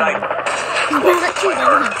 Sniper. Not shoot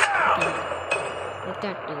on him. Like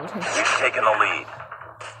that dude. We've taken the lead.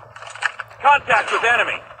 Contact with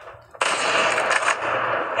enemy.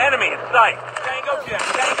 Enemy in sight. Tango down.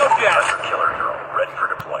 Tango down. Hunter killer drone ready for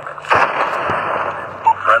deployment.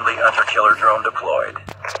 Friendly hunter killer drone deployed.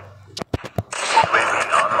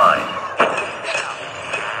 UAV online.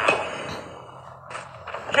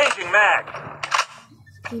 Changing mag.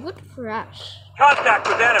 What fresh? Contact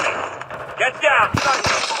with enemy. Get down.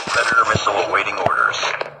 Predator missile awaiting orders.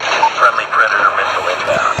 Friendly Predator missile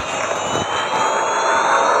inbound.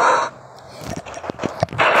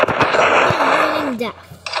 Death.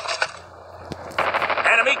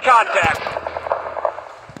 Enemy contact.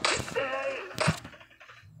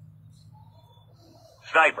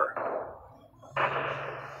 Sniper.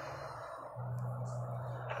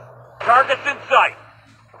 Targets in sight.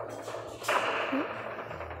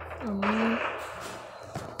 Oh man.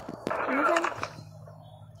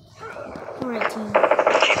 Alright, team.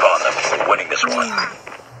 Keep on them. We're winning this one. Did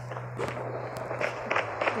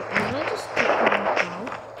I just take them out?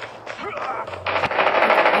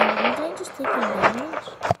 Did I just take them damage?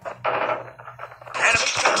 Enemy.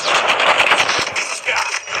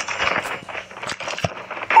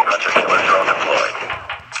 Hunter killer drone deployed.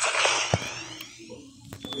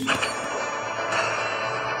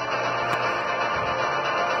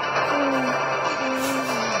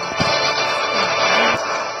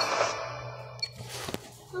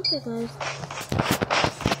 Okay, guys.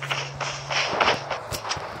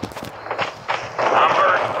 I'm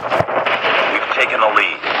hurt. We've taken the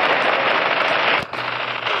lead.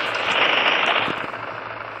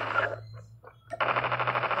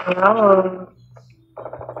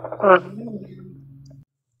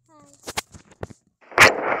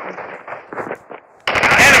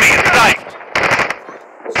 Enemy in sight.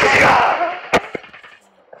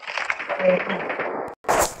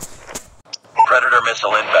 Predator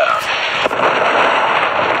missile inbound.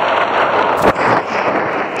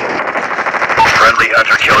 Friendly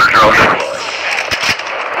hunter killer drone deployed.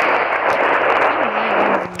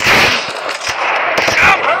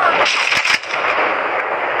 I'm hurt.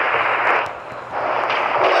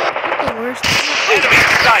 The worst. Enemy in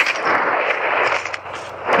sight.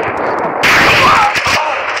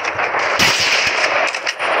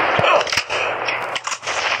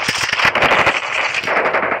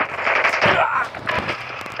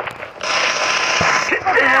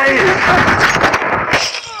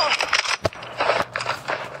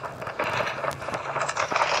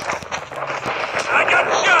 I got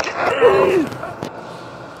shot.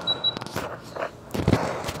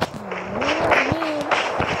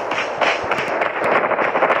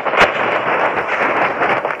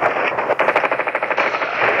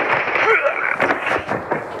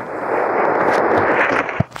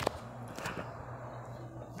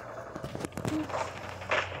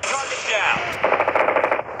 Target down.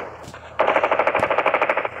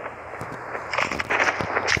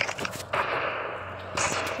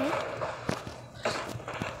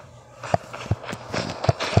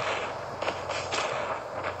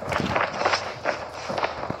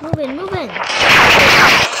 Moving, moving.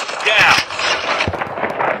 Down.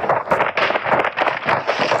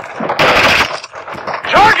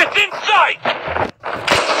 Target's in sight.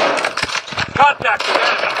 Contact with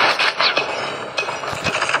enemy.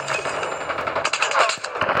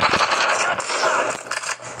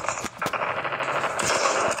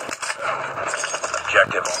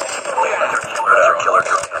 Killer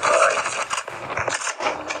drone deployed.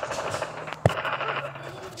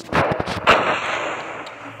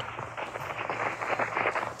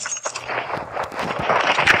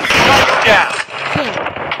 Down.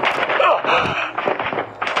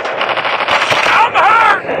 I'm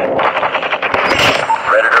hurt!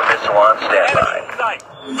 Predator missile on standby.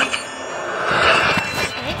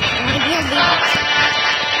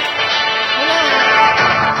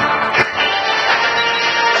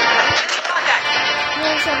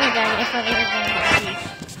 Just another day.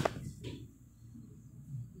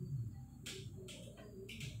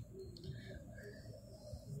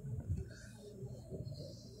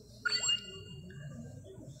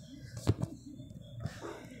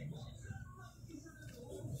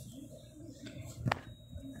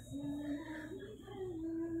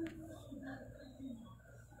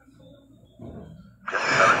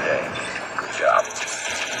 Good job.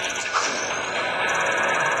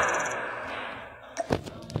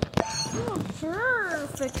 Oh,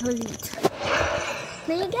 perfectly.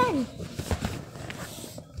 Play again.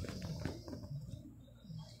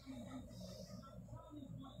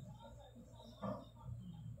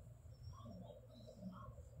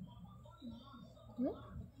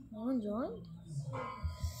 No one joined?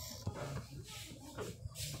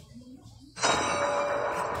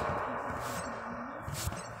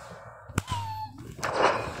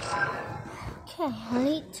 Okay,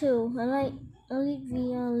 Elite 2. Elite V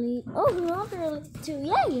Elite. Oh, another Elite 2.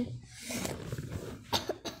 Yay!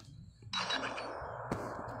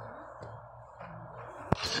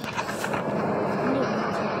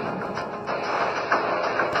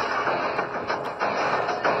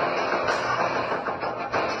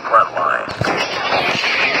 Front line.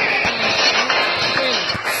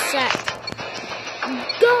 Set.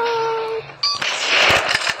 Go!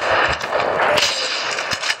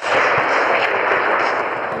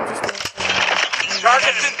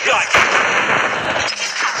 Targets in sight.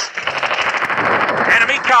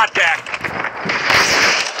 Enemy contact.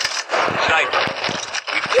 Sniper.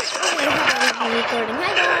 I'm recording.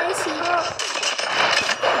 Hi guys.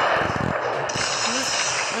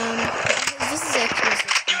 This is actually.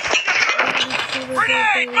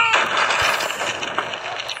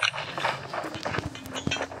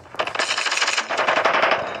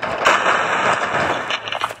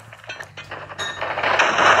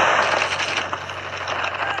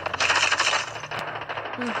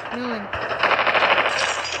 No one.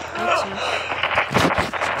 That's it.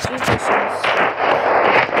 Super shoes.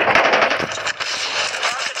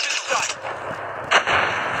 Targets in sight.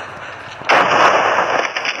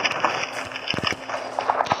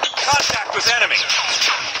 Contact with enemy.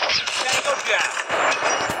 Tango down.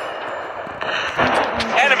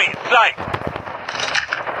 Enemy in sight.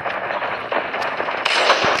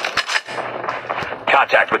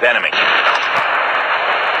 Contact with enemy.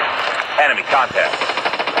 Enemy contact.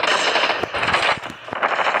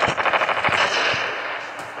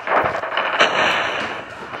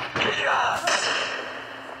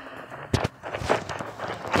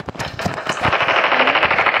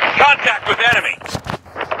 Contact with enemy.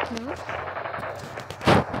 No.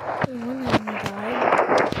 One enemy died.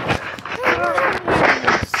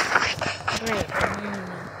 Great.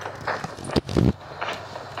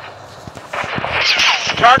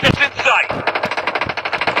 Targets in sight.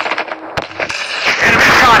 Enemy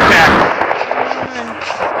contact.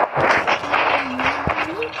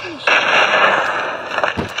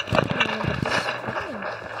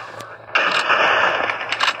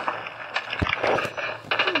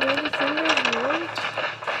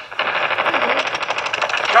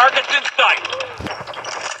 Targets in sight.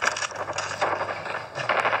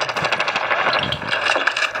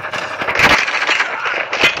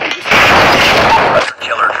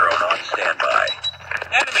 Killer drone on standby.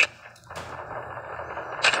 Enemy.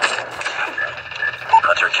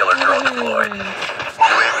 Hunter killer drone deployed.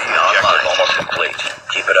 UAV online. Almost complete.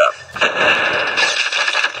 Keep it up.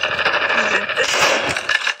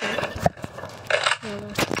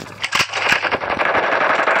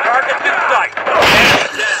 Targets in sight. Enemy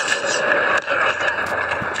down.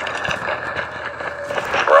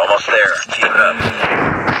 We're almost there. Keep it up.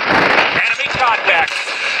 Enemy contact.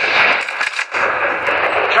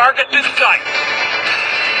 Targets in sight.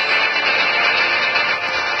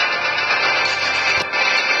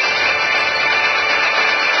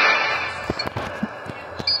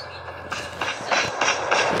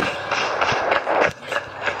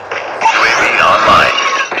 UAV online.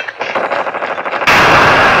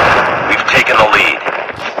 We've taken the lead.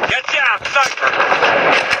 Get down, sniper.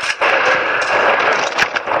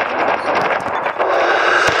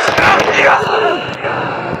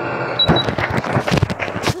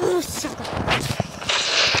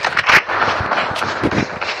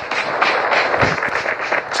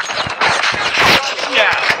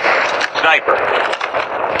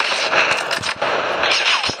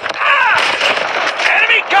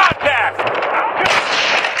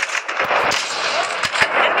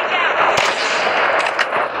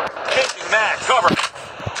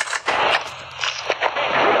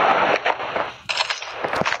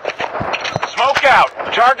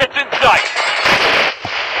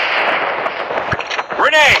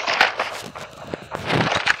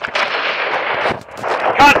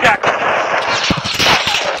 contact!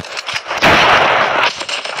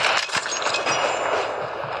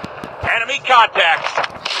 Enemy contact!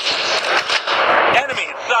 Enemy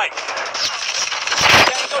in sight!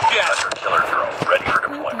 Tango jet! Killer drone ready for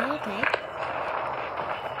deployment. Okay.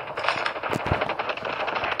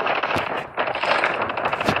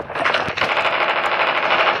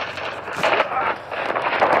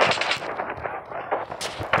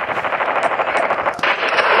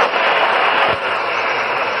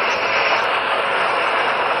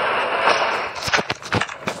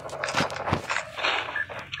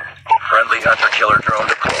 Friendly hunter-killer drone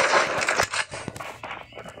deployed.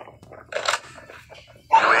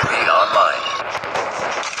 UAV online.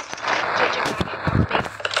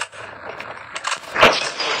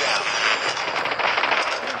 We're down.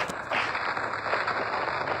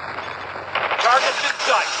 Targets in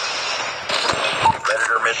sight.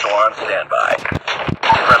 Predator missile on standby.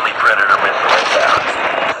 Friendly Predator missile inbound.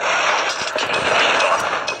 Keep on.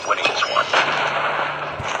 We're winning this one.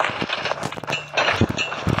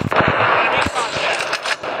 Enemy contact.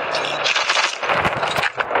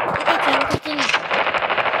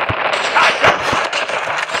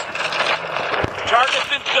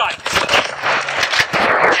 Targets in sight.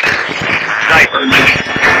 Sniper.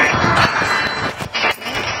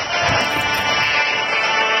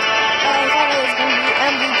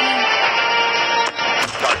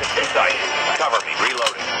 Targets in sight. Cover me.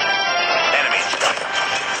 Reloading. Enemy in sight.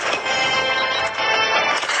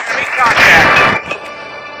 Enemy contact.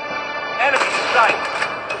 Enemy in sight.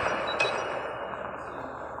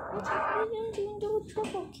 Why didn't you do a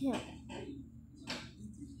triple kill?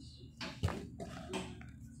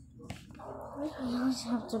 Why do I always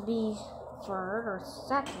have to be third or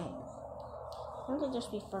second? Why don't they just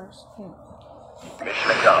be first?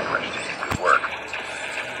 Mission accomplished. Good work.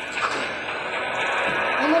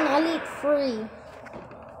 I'm an elite free.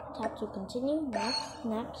 Tap to continue.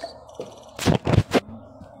 Next.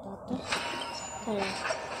 Got this. Okay.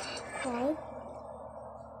 5.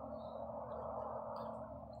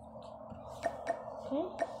 Okay.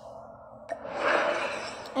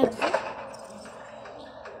 Exit.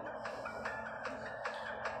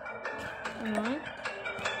 9.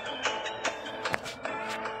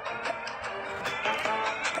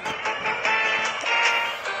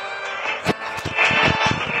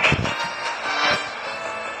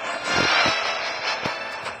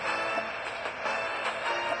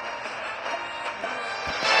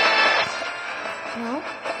 No.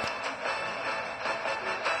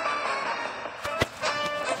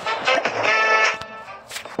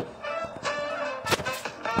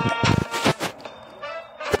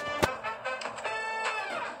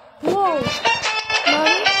 Whoa!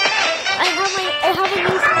 Mommy, I have a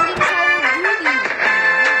new friend in Call of Duty.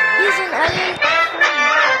 He's an alien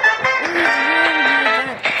and he's doing the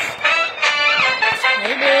events. Hey,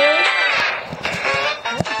 dude.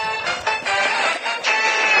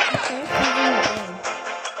 Okay, he's in the game.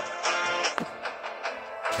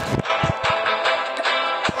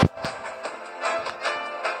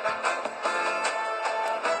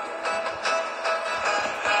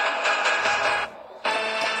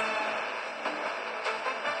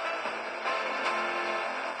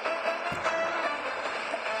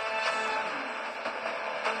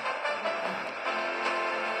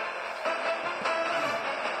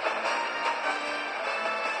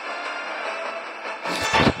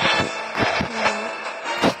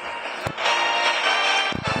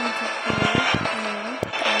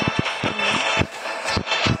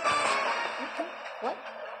 What?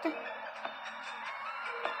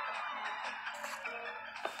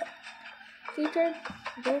 Featured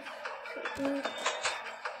this.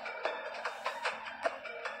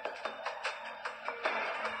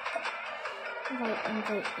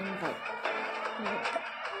 Invite.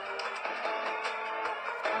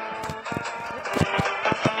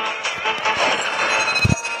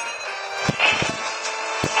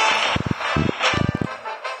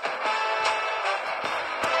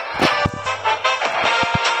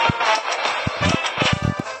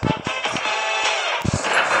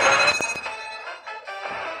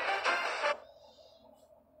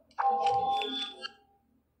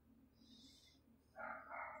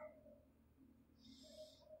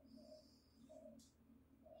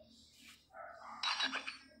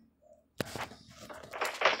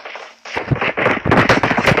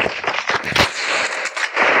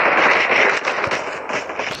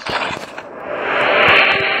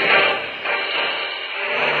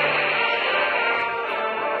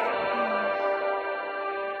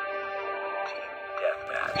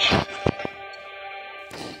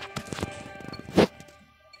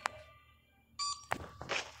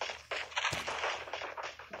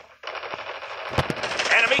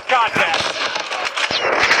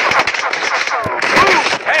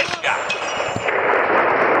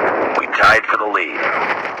 Fight for the lead.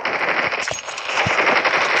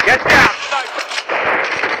 Get down, sniper!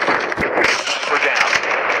 We're down.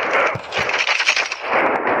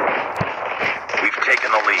 We've taken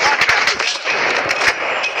the lead.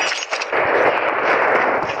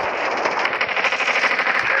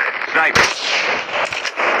 Sniper.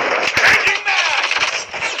 Changing mag!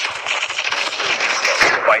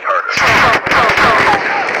 Fight harder.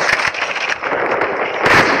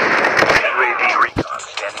 UAV recon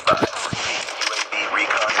standing by. UAV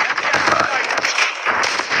recon standing by.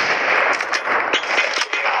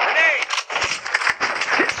 Grenade!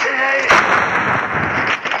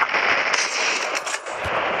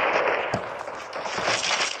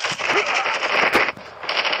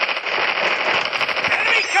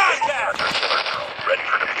 Enemy contact! Ready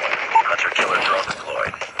for deployment. Hunter-killer drone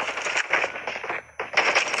deployed.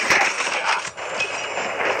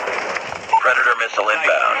 Predator missile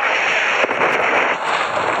inbound.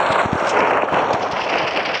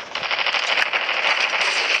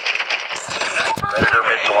 Predator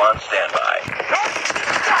missile on standby.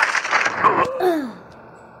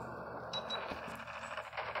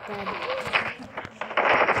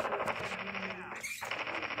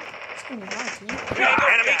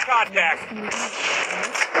 Enemy contact!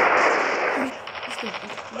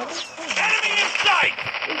 Enemy in sight!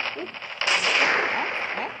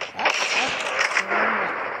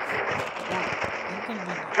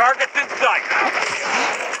 Targets in sight!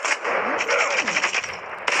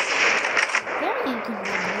 Very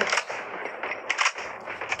inconvenient.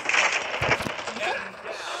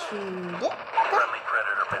 Shoot it. Friendly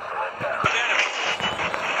Predator missile inbound.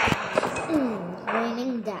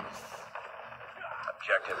 Raining death.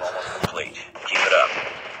 Objective almost complete. Keep it up.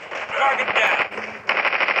 Target down!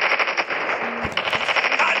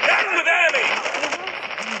 Contact with enemy!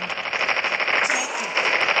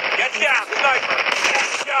 Get down, sniper!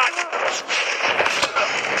 Shot!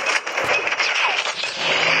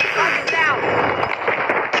 Target down!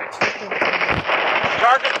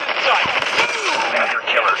 Target in sight!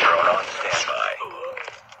 Hunter-killer drone on standby.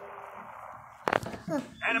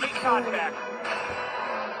 Enemy contact!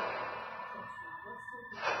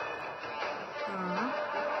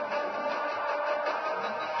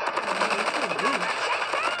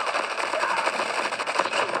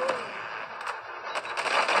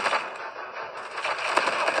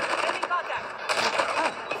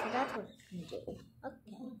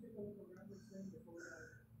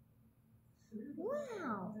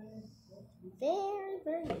 Wow. Very,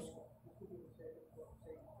 very useful.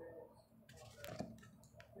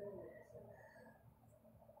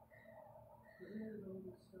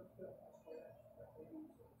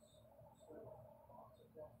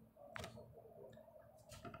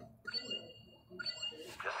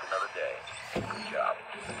 Just another day. Good job.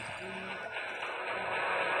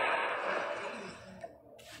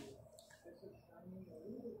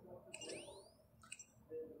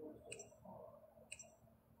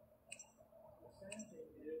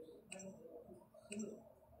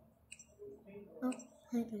 Oh,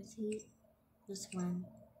 I can see this one.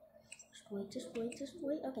 Just wait.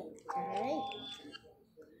 Okay, alright.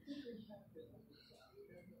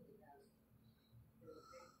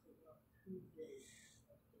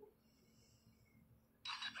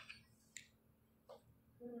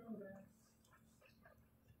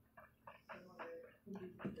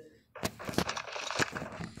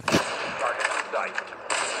 Target in sight.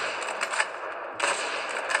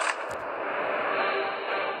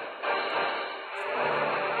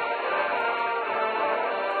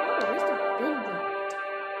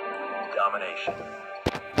 Domination.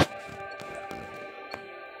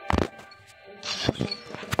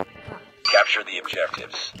 Capture the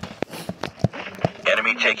objectives.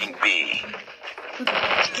 Enemy taking B.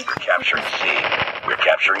 We're capturing C. We're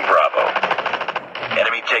capturing Bravo.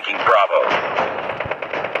 Enemy taking Bravo.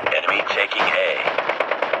 Enemy taking A.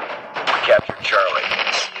 We captured Charlie.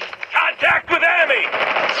 Contact with enemy!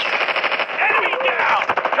 Enemy down!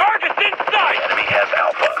 Targets in sight! Enemy has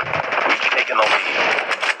Alpha. We've taken the lead.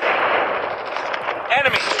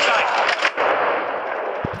 Enemy sight!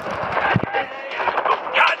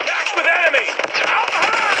 Contact with enemy! Alpha!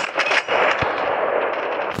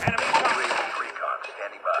 Enemy UAV recon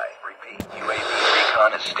standing by. Repeat, UAV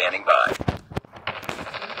recon is standing by.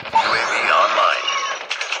 UAV online.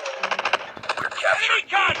 We're capturing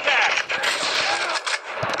contact!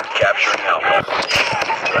 Capturing Alpha.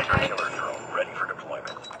 Hunter-killer drone ready for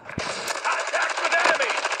deployment. Contact with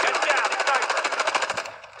enemy! Get down, sniper!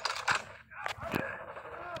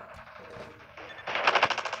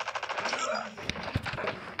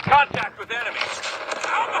 Contact with enemy!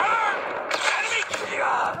 Alpha! Enemy!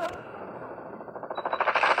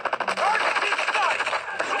 Target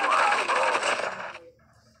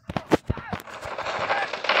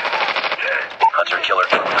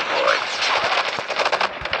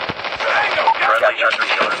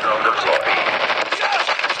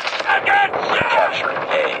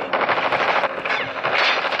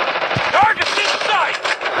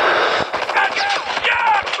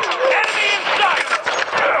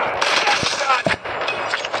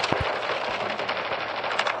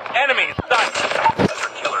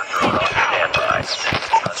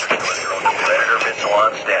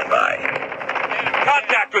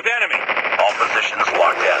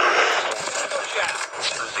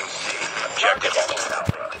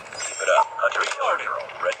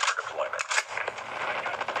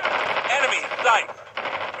sight.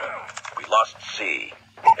 We lost C.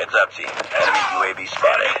 Heads up, team. Enemy UAV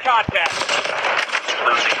spotted. Enemy contact.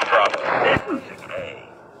 Losing Bravo. Losing A.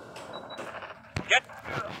 Get.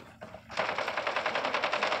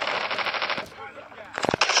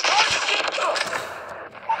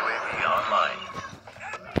 UAV online.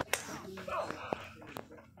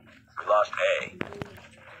 We lost A.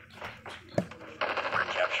 We're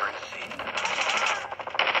capturing C.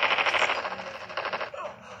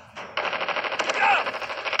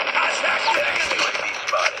 UAV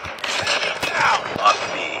spotted. Lost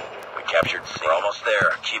B. We captured C. We're almost there.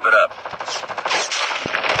 Keep it up.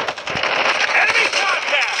 Enemy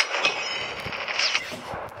contact!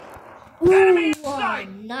 Ooh, wow,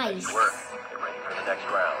 nice. Good work. Get ready for the next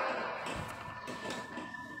round.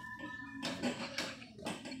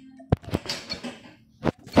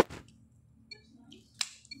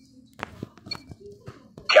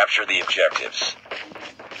 Capture the objectives.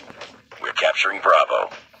 We're capturing Bravo.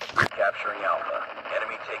 We're capturing Alpha.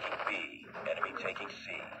 Enemy taking B. Enemy taking C.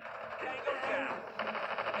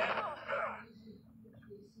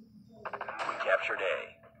 We captured A.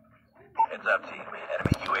 Heads up, team.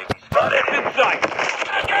 Enemy UAV spotted. In sight.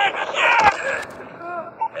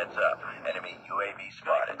 Heads up. Enemy UAV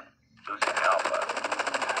spotted. Losing Alpha.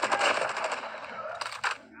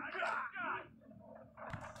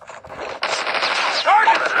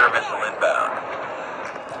 Predator missile inbound.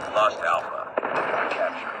 Lost Alpha. We're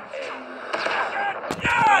capturing A.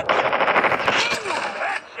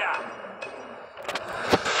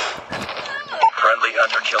 Friendly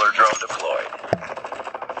hunter-killer drone deployed.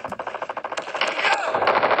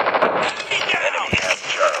 Enemy has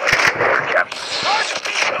Charlie. We're capturing.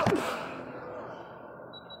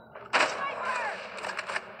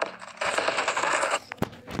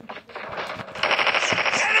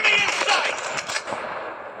 Enemy in sight.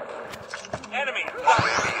 Enemy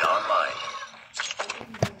UAV online.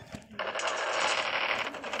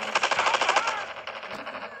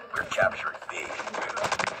 We're capturing B.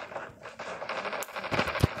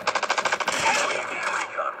 UAV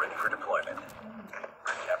recon ready for deployment.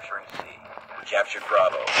 We're capturing C. We captured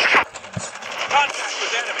Bravo. Contact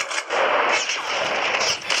with enemy.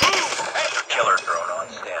 Hunter-killer drone on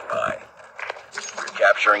standby. We're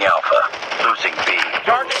capturing Alpha. Losing B.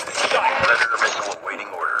 Target sight. Predator missile awaiting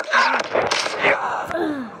orders.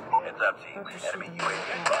 Heads up, team. Enemy UAV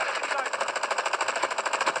spotted.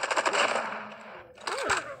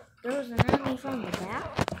 There was an enemy from the back.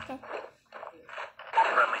 Okay.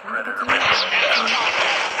 Friendly Predator missile down.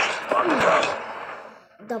 On Bravo.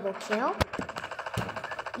 Double kill.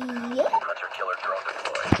 Yep. Hunter-killer drone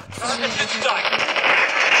deployed. Target in sight.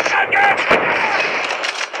 Enemy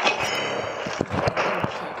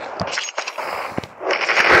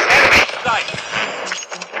sight.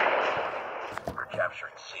 We're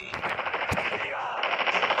capturing C.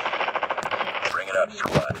 Bring it up,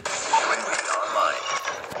 squad. UAV online.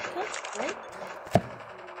 Okay, great.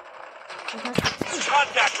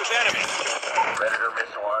 Contact with enemy. Predator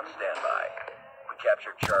missile on standby. We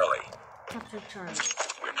captured Charlie. Capture Charlie.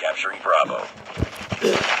 We're capturing Bravo.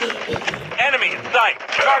 Enemy in sight.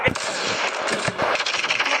 Target.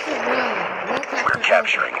 We're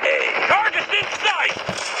capturing A. Target in sight.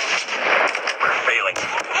 We're failing this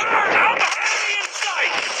mission. Alpha enemy in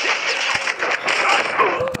sight.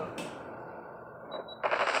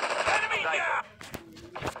 Enemy down.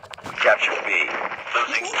 We captured B.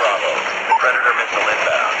 Losing Bravo. Predator missile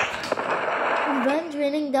inbound. Revenge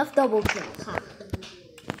winning death double kill. Ha.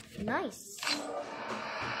 Nice.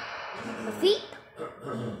 Defeat.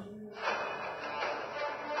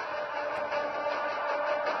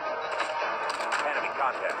 Enemy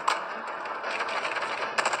contact.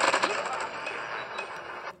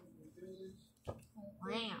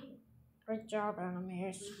 Wow. Great job,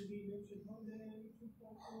 enemies.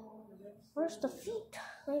 First defeat.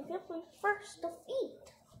 They give me first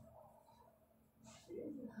defeat.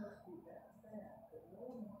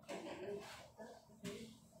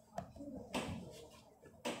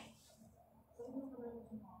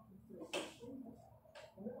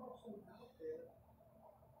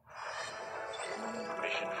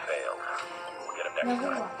 Mission failed. We'll get him next Level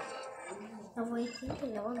time. 1. Level 18 to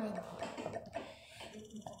level 19.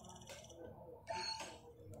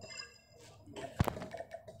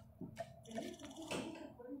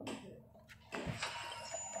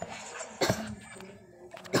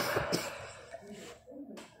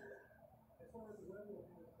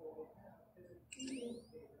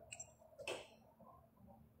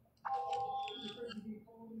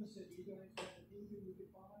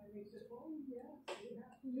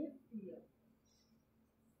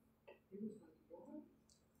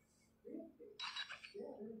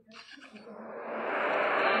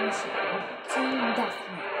 version of Team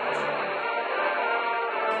Deathmatch.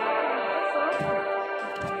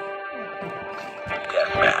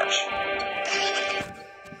 Deathmatch.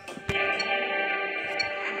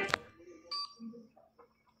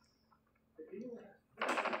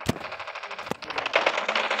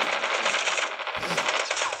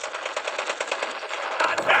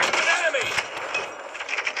 Contact with enemy!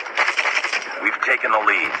 We've taken the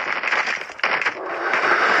lead.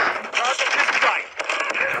 Target in sight.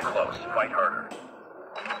 Too close. Fight harder.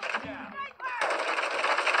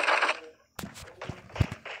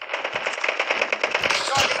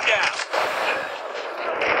 Target down.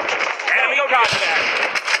 Enemy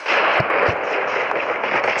contact.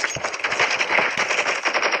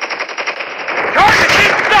 Target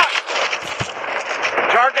in sight.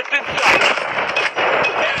 Target's in sight.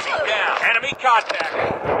 Enemy down. Enemy contact.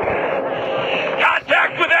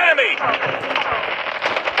 Contact with enemy.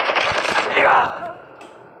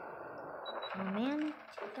 Oh man,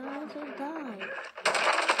 guys, I died.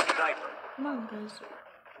 Sniper. Come on, guys.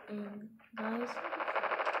 Guys.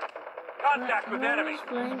 Contact with enemy. Whoever's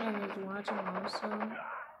playing and is watching also.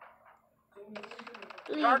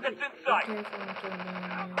 Please Target's in sight. be careful with your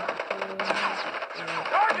name.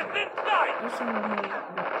 Target's in sight. If someone who's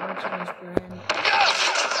watching is playing.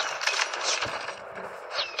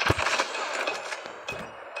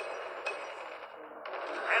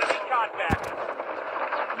 Enemy contact.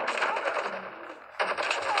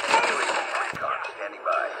 UAV recon standing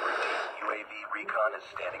by. UAV recon is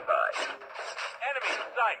standing by. Enemy in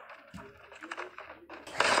sight.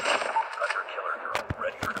 Hunter killer drone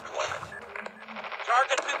ready for deployment.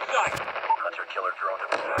 Target's in sight. Hunter killer drone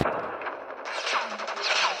deployed.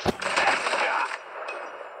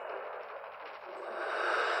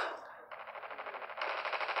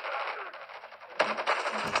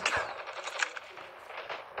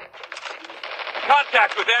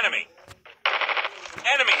 Contact with enemy.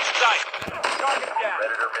 Enemy in sight. Target down.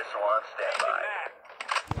 Predator missile on standby.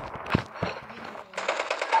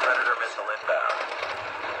 Predator missile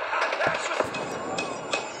inbound.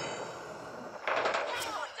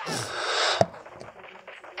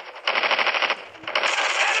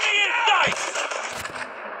 Enemy in sight.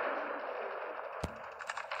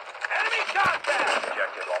 Enemy contact.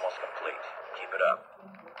 Objective almost complete. Keep it up.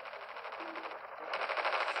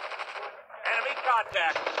 Enemy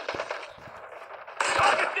contact.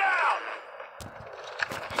 Target down.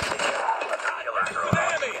 Hunter killer drone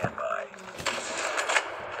on standby.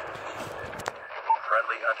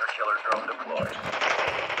 Friendly hunter killer drone deployed.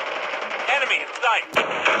 Enemy in sight.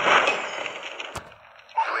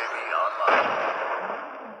 UAV online.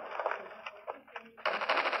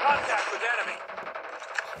 Contact with enemy.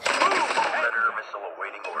 Move. Predator missile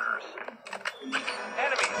awaiting orders.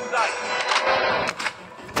 Enemy in sight.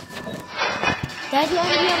 Daddy, I'm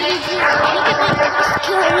here. Look at my best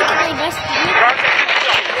kill. Look at my best kill.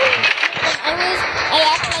 I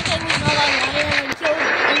acted like I was not online and I killed,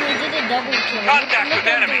 and I did a double kill. Contact Look with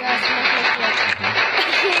at enemy. the rest.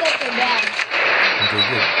 Look at the bad. Okay,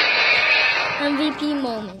 good. MVP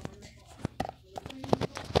moment.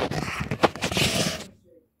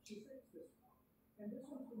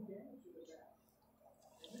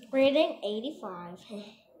 Rating 85.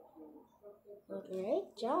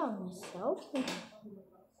 Great job, myself.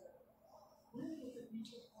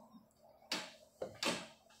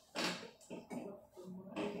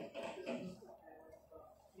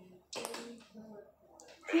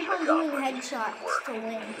 Keep on doing headshots to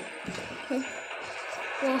win.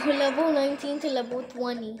 Well, level 19 to level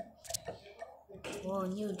 20. Whoa,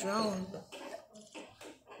 new drone.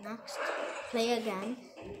 Next, play again.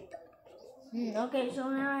 Okay, so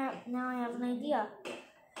now I have an idea.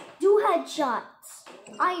 Do headshots,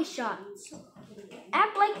 eye shots.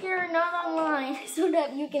 Act like you're not online so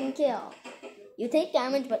that you can kill. You take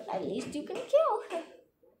damage, but at least you can kill.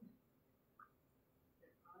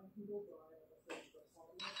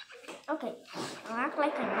 Okay, I'll act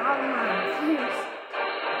like I'm not online.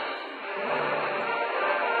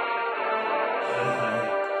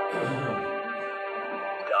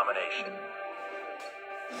 Domination.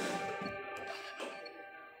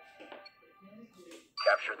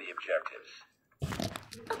 Capture the objectives.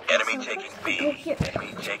 Enemy taking B.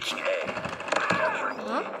 Enemy taking A. Capturing C.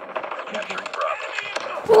 Capturing Bravo.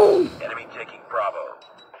 Boom! Enemy taking Bravo.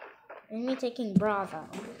 Enemy taking Bravo.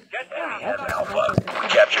 Enemy has Alpha. We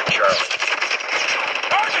captured Charlie.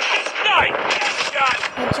 Target in sight! Shot!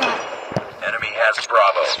 Headshot. Enemy has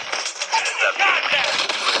Bravo.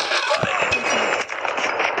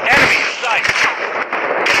 Enemy in sight!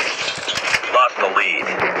 Lost the lead.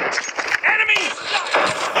 Enemy in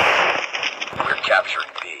sight! We're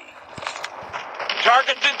capturing B.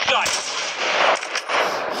 Targets in sight.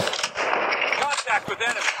 Contact with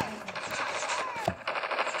enemy.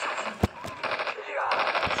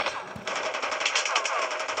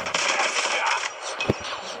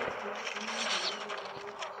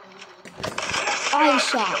 I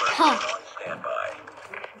shot. Ha. Standby.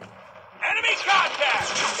 Enemy contact.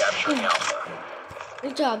 Capturing Alpha.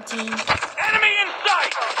 Good job, team. Enemy in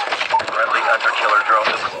sight. Friendly hunter-killer drone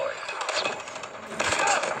deployed.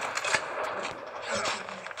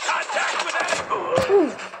 Contact with enemy.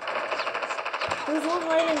 Ooh. There's one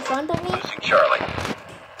right in front of me. Losing Charlie.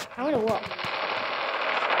 I'm gonna walk.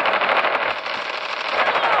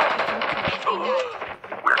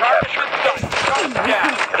 We're capturing sight.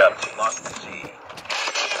 Yeah. Get up. Lost the sea.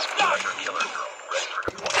 Hunter-killer drone ready for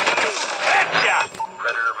deployment. Headshot.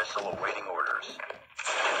 Predator missile awaiting orders.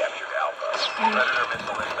 Captured Alpha. Predator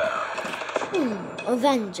missile inbound.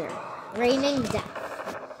 Avenger. Raining down.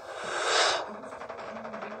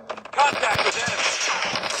 Contact with enemy.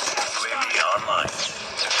 UAV online.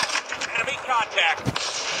 Enemy contact.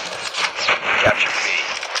 Capture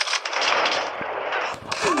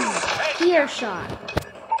B. Here shot.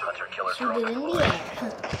 Hunter-killer Shoot drone it in the deployed. air.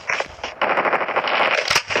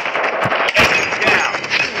 Enemy down.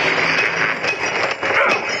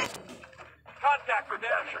 Contact with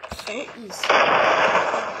enemy. So easy.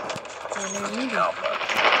 Raining Alpha.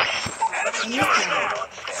 Enemy down. killer drone on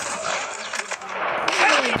standby.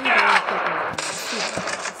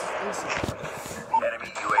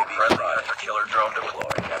 Enemy UAV friendly hunter-killer drone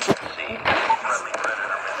deployed. Capture C. Friendly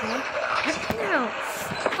predator missile inbound. Now.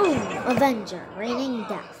 Oh, Avenger. Raining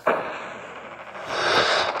death.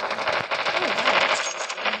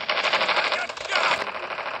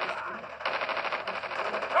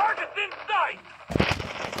 Targets in sight!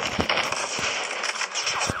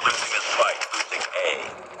 Losing his fight, losing A.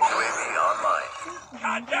 UAV online.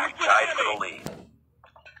 Contact with tied for the lead.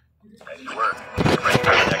 Nice work. Ready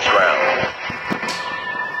for the next round.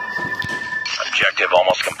 Objective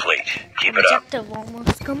almost complete. Keep it up. Objective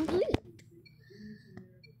almost complete.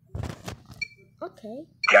 Okay.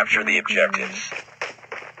 Capture the objectives.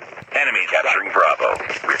 Enemy capturing Bravo.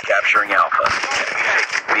 We're capturing Alpha. Enemy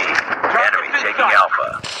taking B. Enemy taking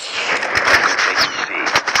Alpha. Enemy taking C.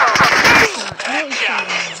 Headshot.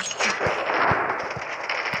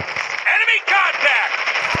 Enemy contact!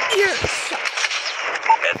 You're shot.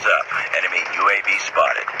 Heads up. Enemy UAV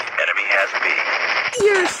spotted. Enemy has B.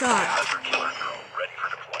 You're shot. Hunter-killer drone ready for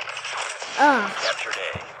deployment. Captured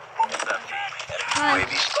A. Heads up, team. Enemy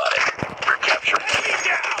UAV spotted. We're capturing enemy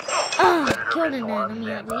down. Predator Killed an missile on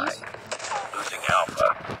enemy at standby. least. Losing Alpha.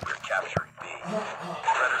 We're capturing B.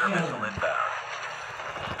 Predator missile inbound.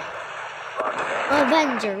 Lost A.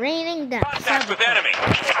 Avenger. Raining death. Contact with enemy.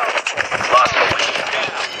 Lost the lead.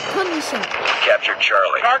 Coming shot. Captured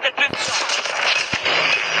Charlie. Targets in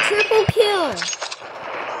Triple kill.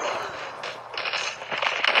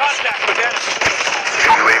 contact with enemy.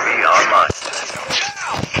 UAV online.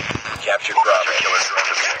 Captured Bravo. Killer drone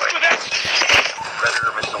deployed.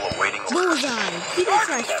 Predator missile awaiting orders. Bullseye. Peter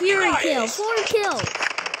Fresh. Fury kill. 4 kills.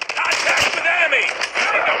 Contact with enemy.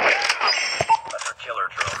 Hunter killer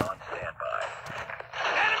drone on standby.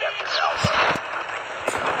 Captured Alpha.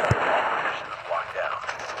 Mission is locked down.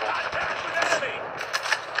 Contact with enemy.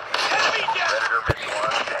 Enemy down. Predator missile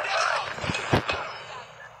on standby.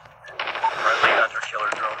 Friendly hunter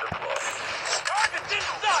killer drone deployed. Targets in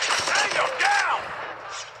sight. Tango down.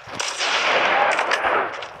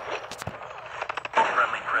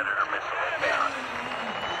 Friendly predator missile inbound.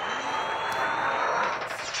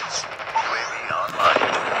 UAV online.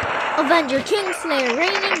 Avenger. Kingslayer.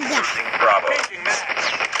 Raining death. Losing Bravo.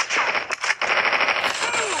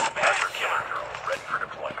 Hunter killer drone ready for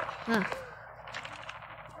deployment. Huh.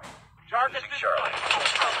 Target Charlie.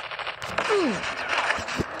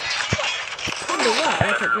 Pretty well.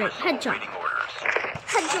 That's a great headshot. Awaiting orders.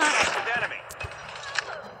 Headshot. With enemy.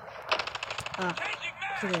 Changing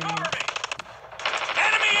Pretty mag. well.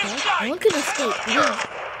 Enemy in Okay. sight. One can escape. Yeah.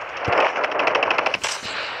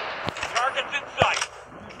 Targets in sight.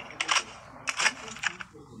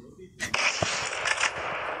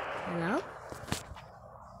 Hello?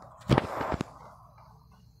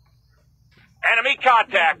 Enemy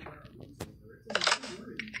contact.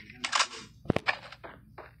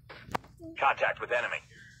 Contact with enemy.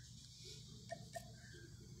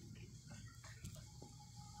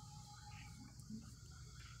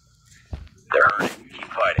 They're hurting. Keep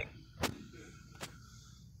fighting.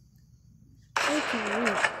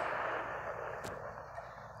 Okay.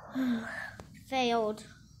 Failed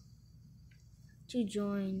to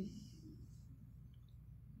join.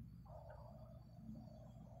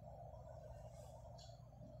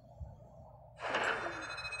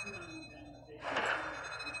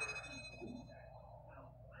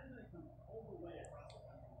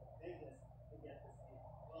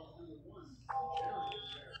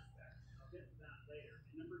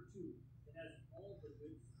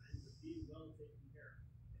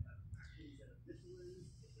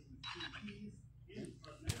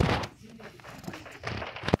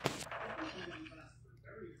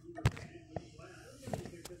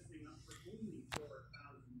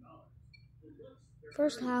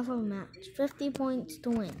 First half of match, 50 points to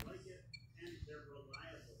win.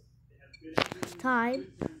 Tied.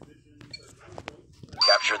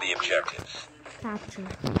 Capture the objectives. Capture.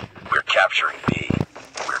 We're capturing B.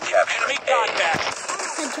 We're capturing A.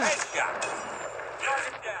 Headshot.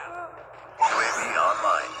 UAV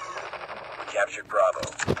online. We captured Bravo.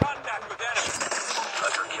 Contact with enemy.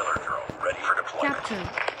 Hunter-killer drone ready for deployment. Captured.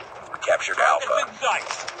 We captured Alpha.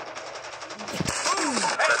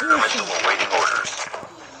 Predator missile awaiting orders.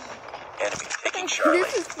 Enemy taking Charlie.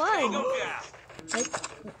 This is fun.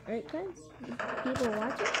 Right, guys? People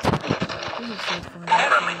watching? This is so fun.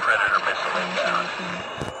 Friendly Predator missile inbound.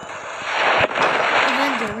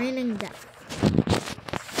 Avenger, raining death.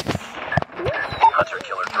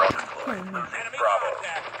 Hunter-killer drone deployed. Losing Bravo.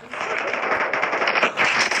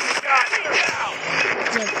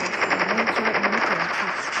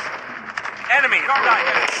 Enemy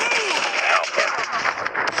sighted. Alpha.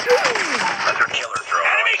 Hunter-killer drone.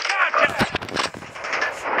 Enemy contact.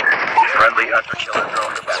 Friendly hunter-killer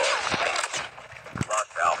drone deployed.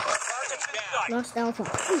 Lost Alpha. Lost Alpha.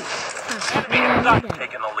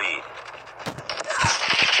 Taking the lead.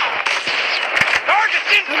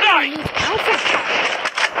 Target's in sight! Alpha!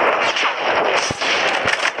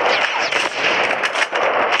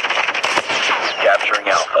 Capturing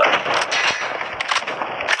Alpha.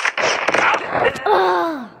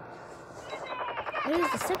 What is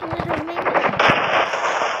the second letter of my name?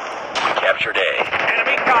 We captured A.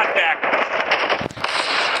 Enemy contact.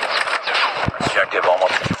 Objective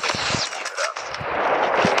almost complete. Keep it up.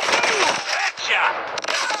 Headshot.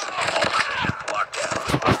 All positions locked down.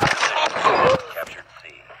 Positions captured C.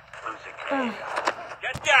 Losing A.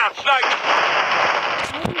 Get down, sniper.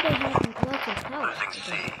 Why do they have lots of health? Losing C.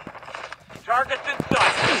 Targets in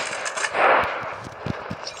sight.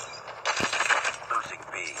 Losing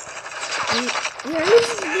B. We are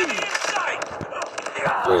losing B.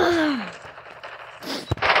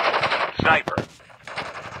 Sniper.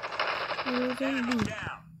 Losing B.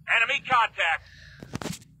 Enemy contact.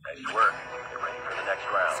 Nice work. Get ready for the next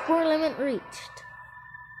round. Score limit reached.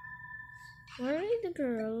 Where are the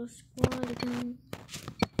girls? Squad again.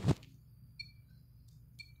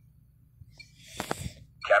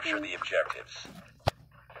 Capture the objectives.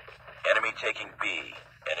 Enemy taking B.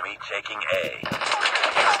 Enemy taking A.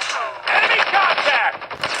 Enemy contact!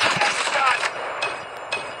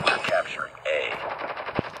 We're capturing A.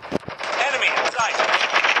 Enemy in sight.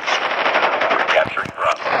 We're capturing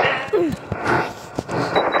Bravo.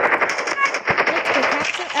 Let's go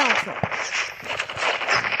capture Alpha.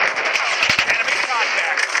 Enemy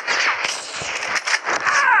contact.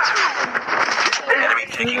 Enemy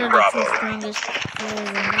These taking are the Bravo. two strongest players in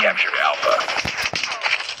the world. Captured Alpha.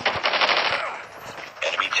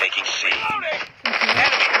 Enemy taking C.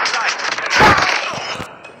 Enemy in sight.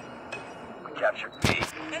 We captured B.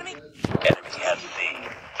 Enemy has C.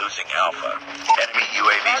 Losing Alpha. Enemy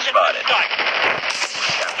UAV spotted. We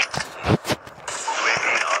captured C. UAV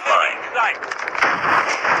online.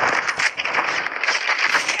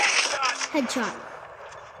 Headshot.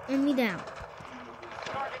 Enemy down.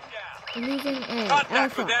 Losing A. Contact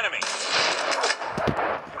Alpha. with enemy.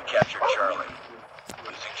 We captured Charlie.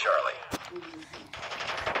 Losing Charlie.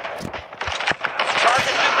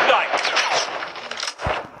 Target in sight.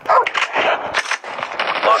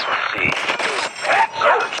 Lost C.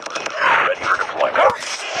 Ready for deployment.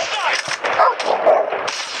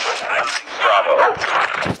 Bravo.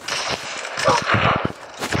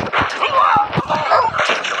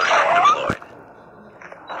 Killer drone deployed.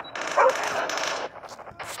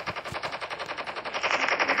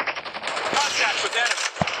 Contact with enemy.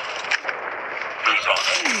 Who's on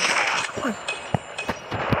it?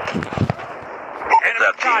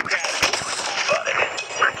 Enemy contact. Spotted.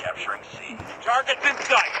 We're capturing C. Targets in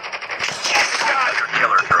sight.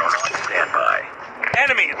 Hunter-killer drone on standby.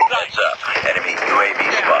 Enemy in sight. Heads up. Enemy UAV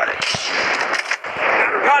spotted.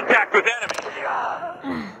 Contact with enemy.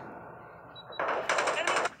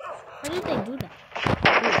 Why did they do that?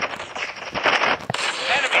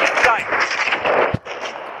 Enemy in sight.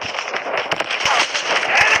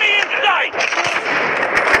 Enemy in sight.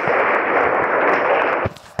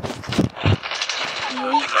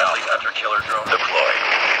 Friendly hunter-killer drone deployed.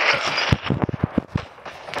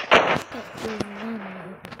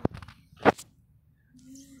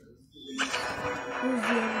 Who's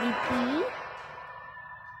the MVP?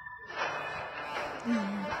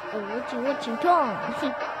 Oh, what you Tom?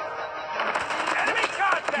 Enemy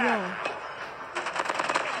contact. Whoa.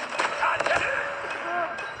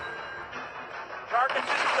 Targets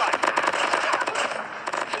in sight.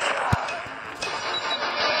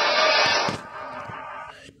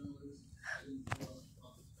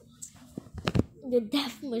 The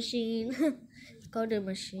death machine. It's called the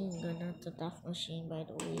machine gun, not the death machine, by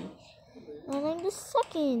the way. And I'm the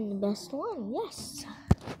second best one. Yes.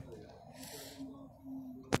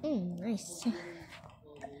 Nice.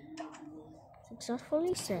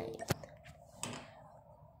 Successfully saved.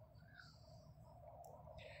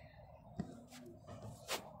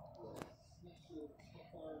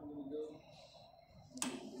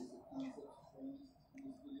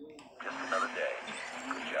 Just another day.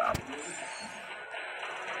 Good job.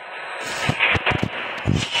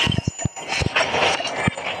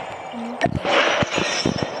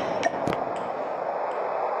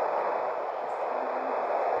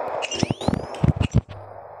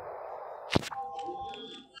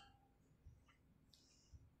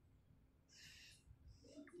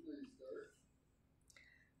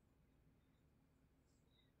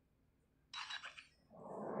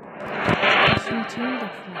 Team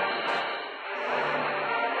defense.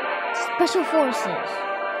 Special forces.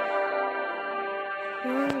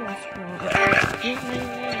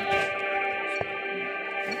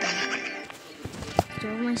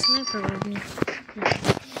 Still my sniper with me.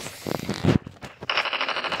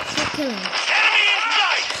 Still killing. Enemy in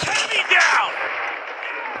sight! Enemy down!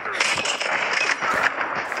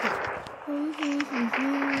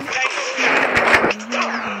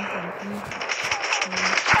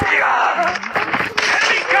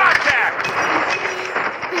 Enemy contact!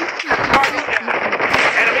 Target down.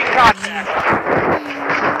 Enemy contact!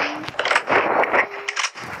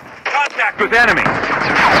 Contact with enemy!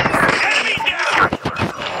 Enemy down!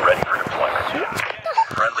 Ready for deployment.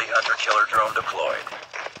 Friendly hunter-killer drone deployed.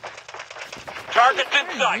 Targets in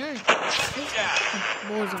sight! Down.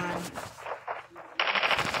 Bullseye.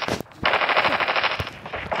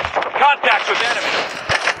 Contact with enemy!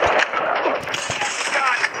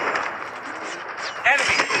 Got it.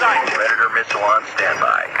 Enemy in sight! Predator missile on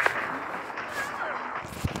standby.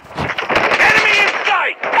 Enemy in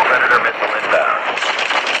sight! Predator missile inbound.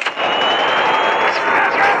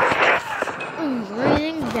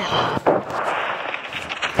 Raining down.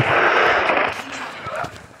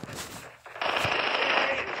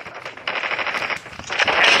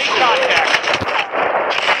 Enemy contact!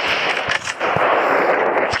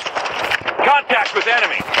 Contact with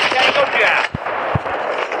enemy! Tango down!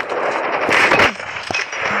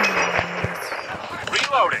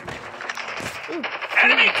 Reloading!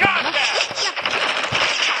 Enemy contact!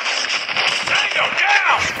 Tango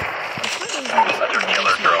down! Hunter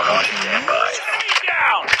killer drone on standby. Enemy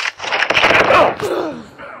down!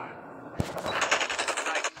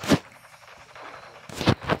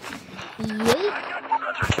 Yay.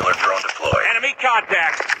 Hunter killer drone deployed. Enemy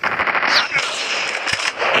contact!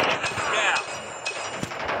 Down.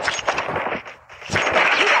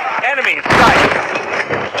 Enemy in sight!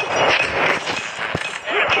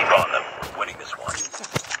 Keep on them. We're winning this one.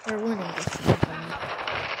 We're winning this one.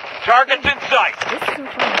 Targets in sight! This is so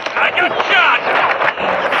fun. I got shot!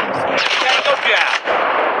 Tango down!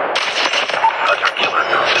 Hunter killer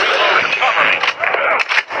drone reloading. Cover me!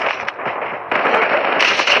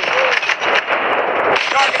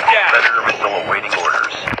 Target down! Predator missile awaiting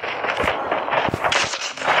orders.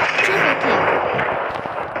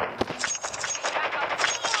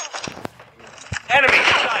 Enemy in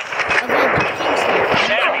sight!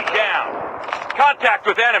 Enemy down! Contact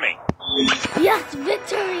with enemy! Yes,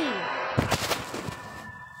 victory!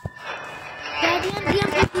 Daddy and the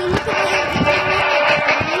MVP, look at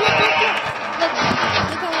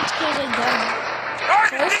Look how much kills I done.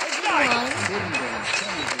 Target First, in I sight! did one.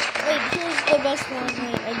 Wait, here's the best one.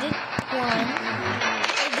 Wait, I did one.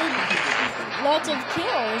 I did lots of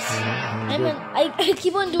kills. I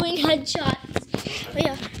keep on doing headshots. But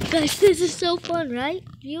yeah, guys, this is so fun, right?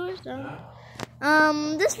 Viewers,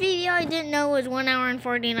 this video I didn't know was 1 hour and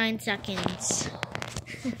 49 seconds.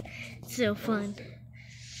 So fun.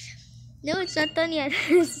 No, it's not done yet.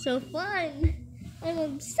 It's so fun. I'm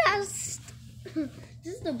obsessed.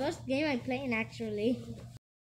 This is the best game I play in, actually.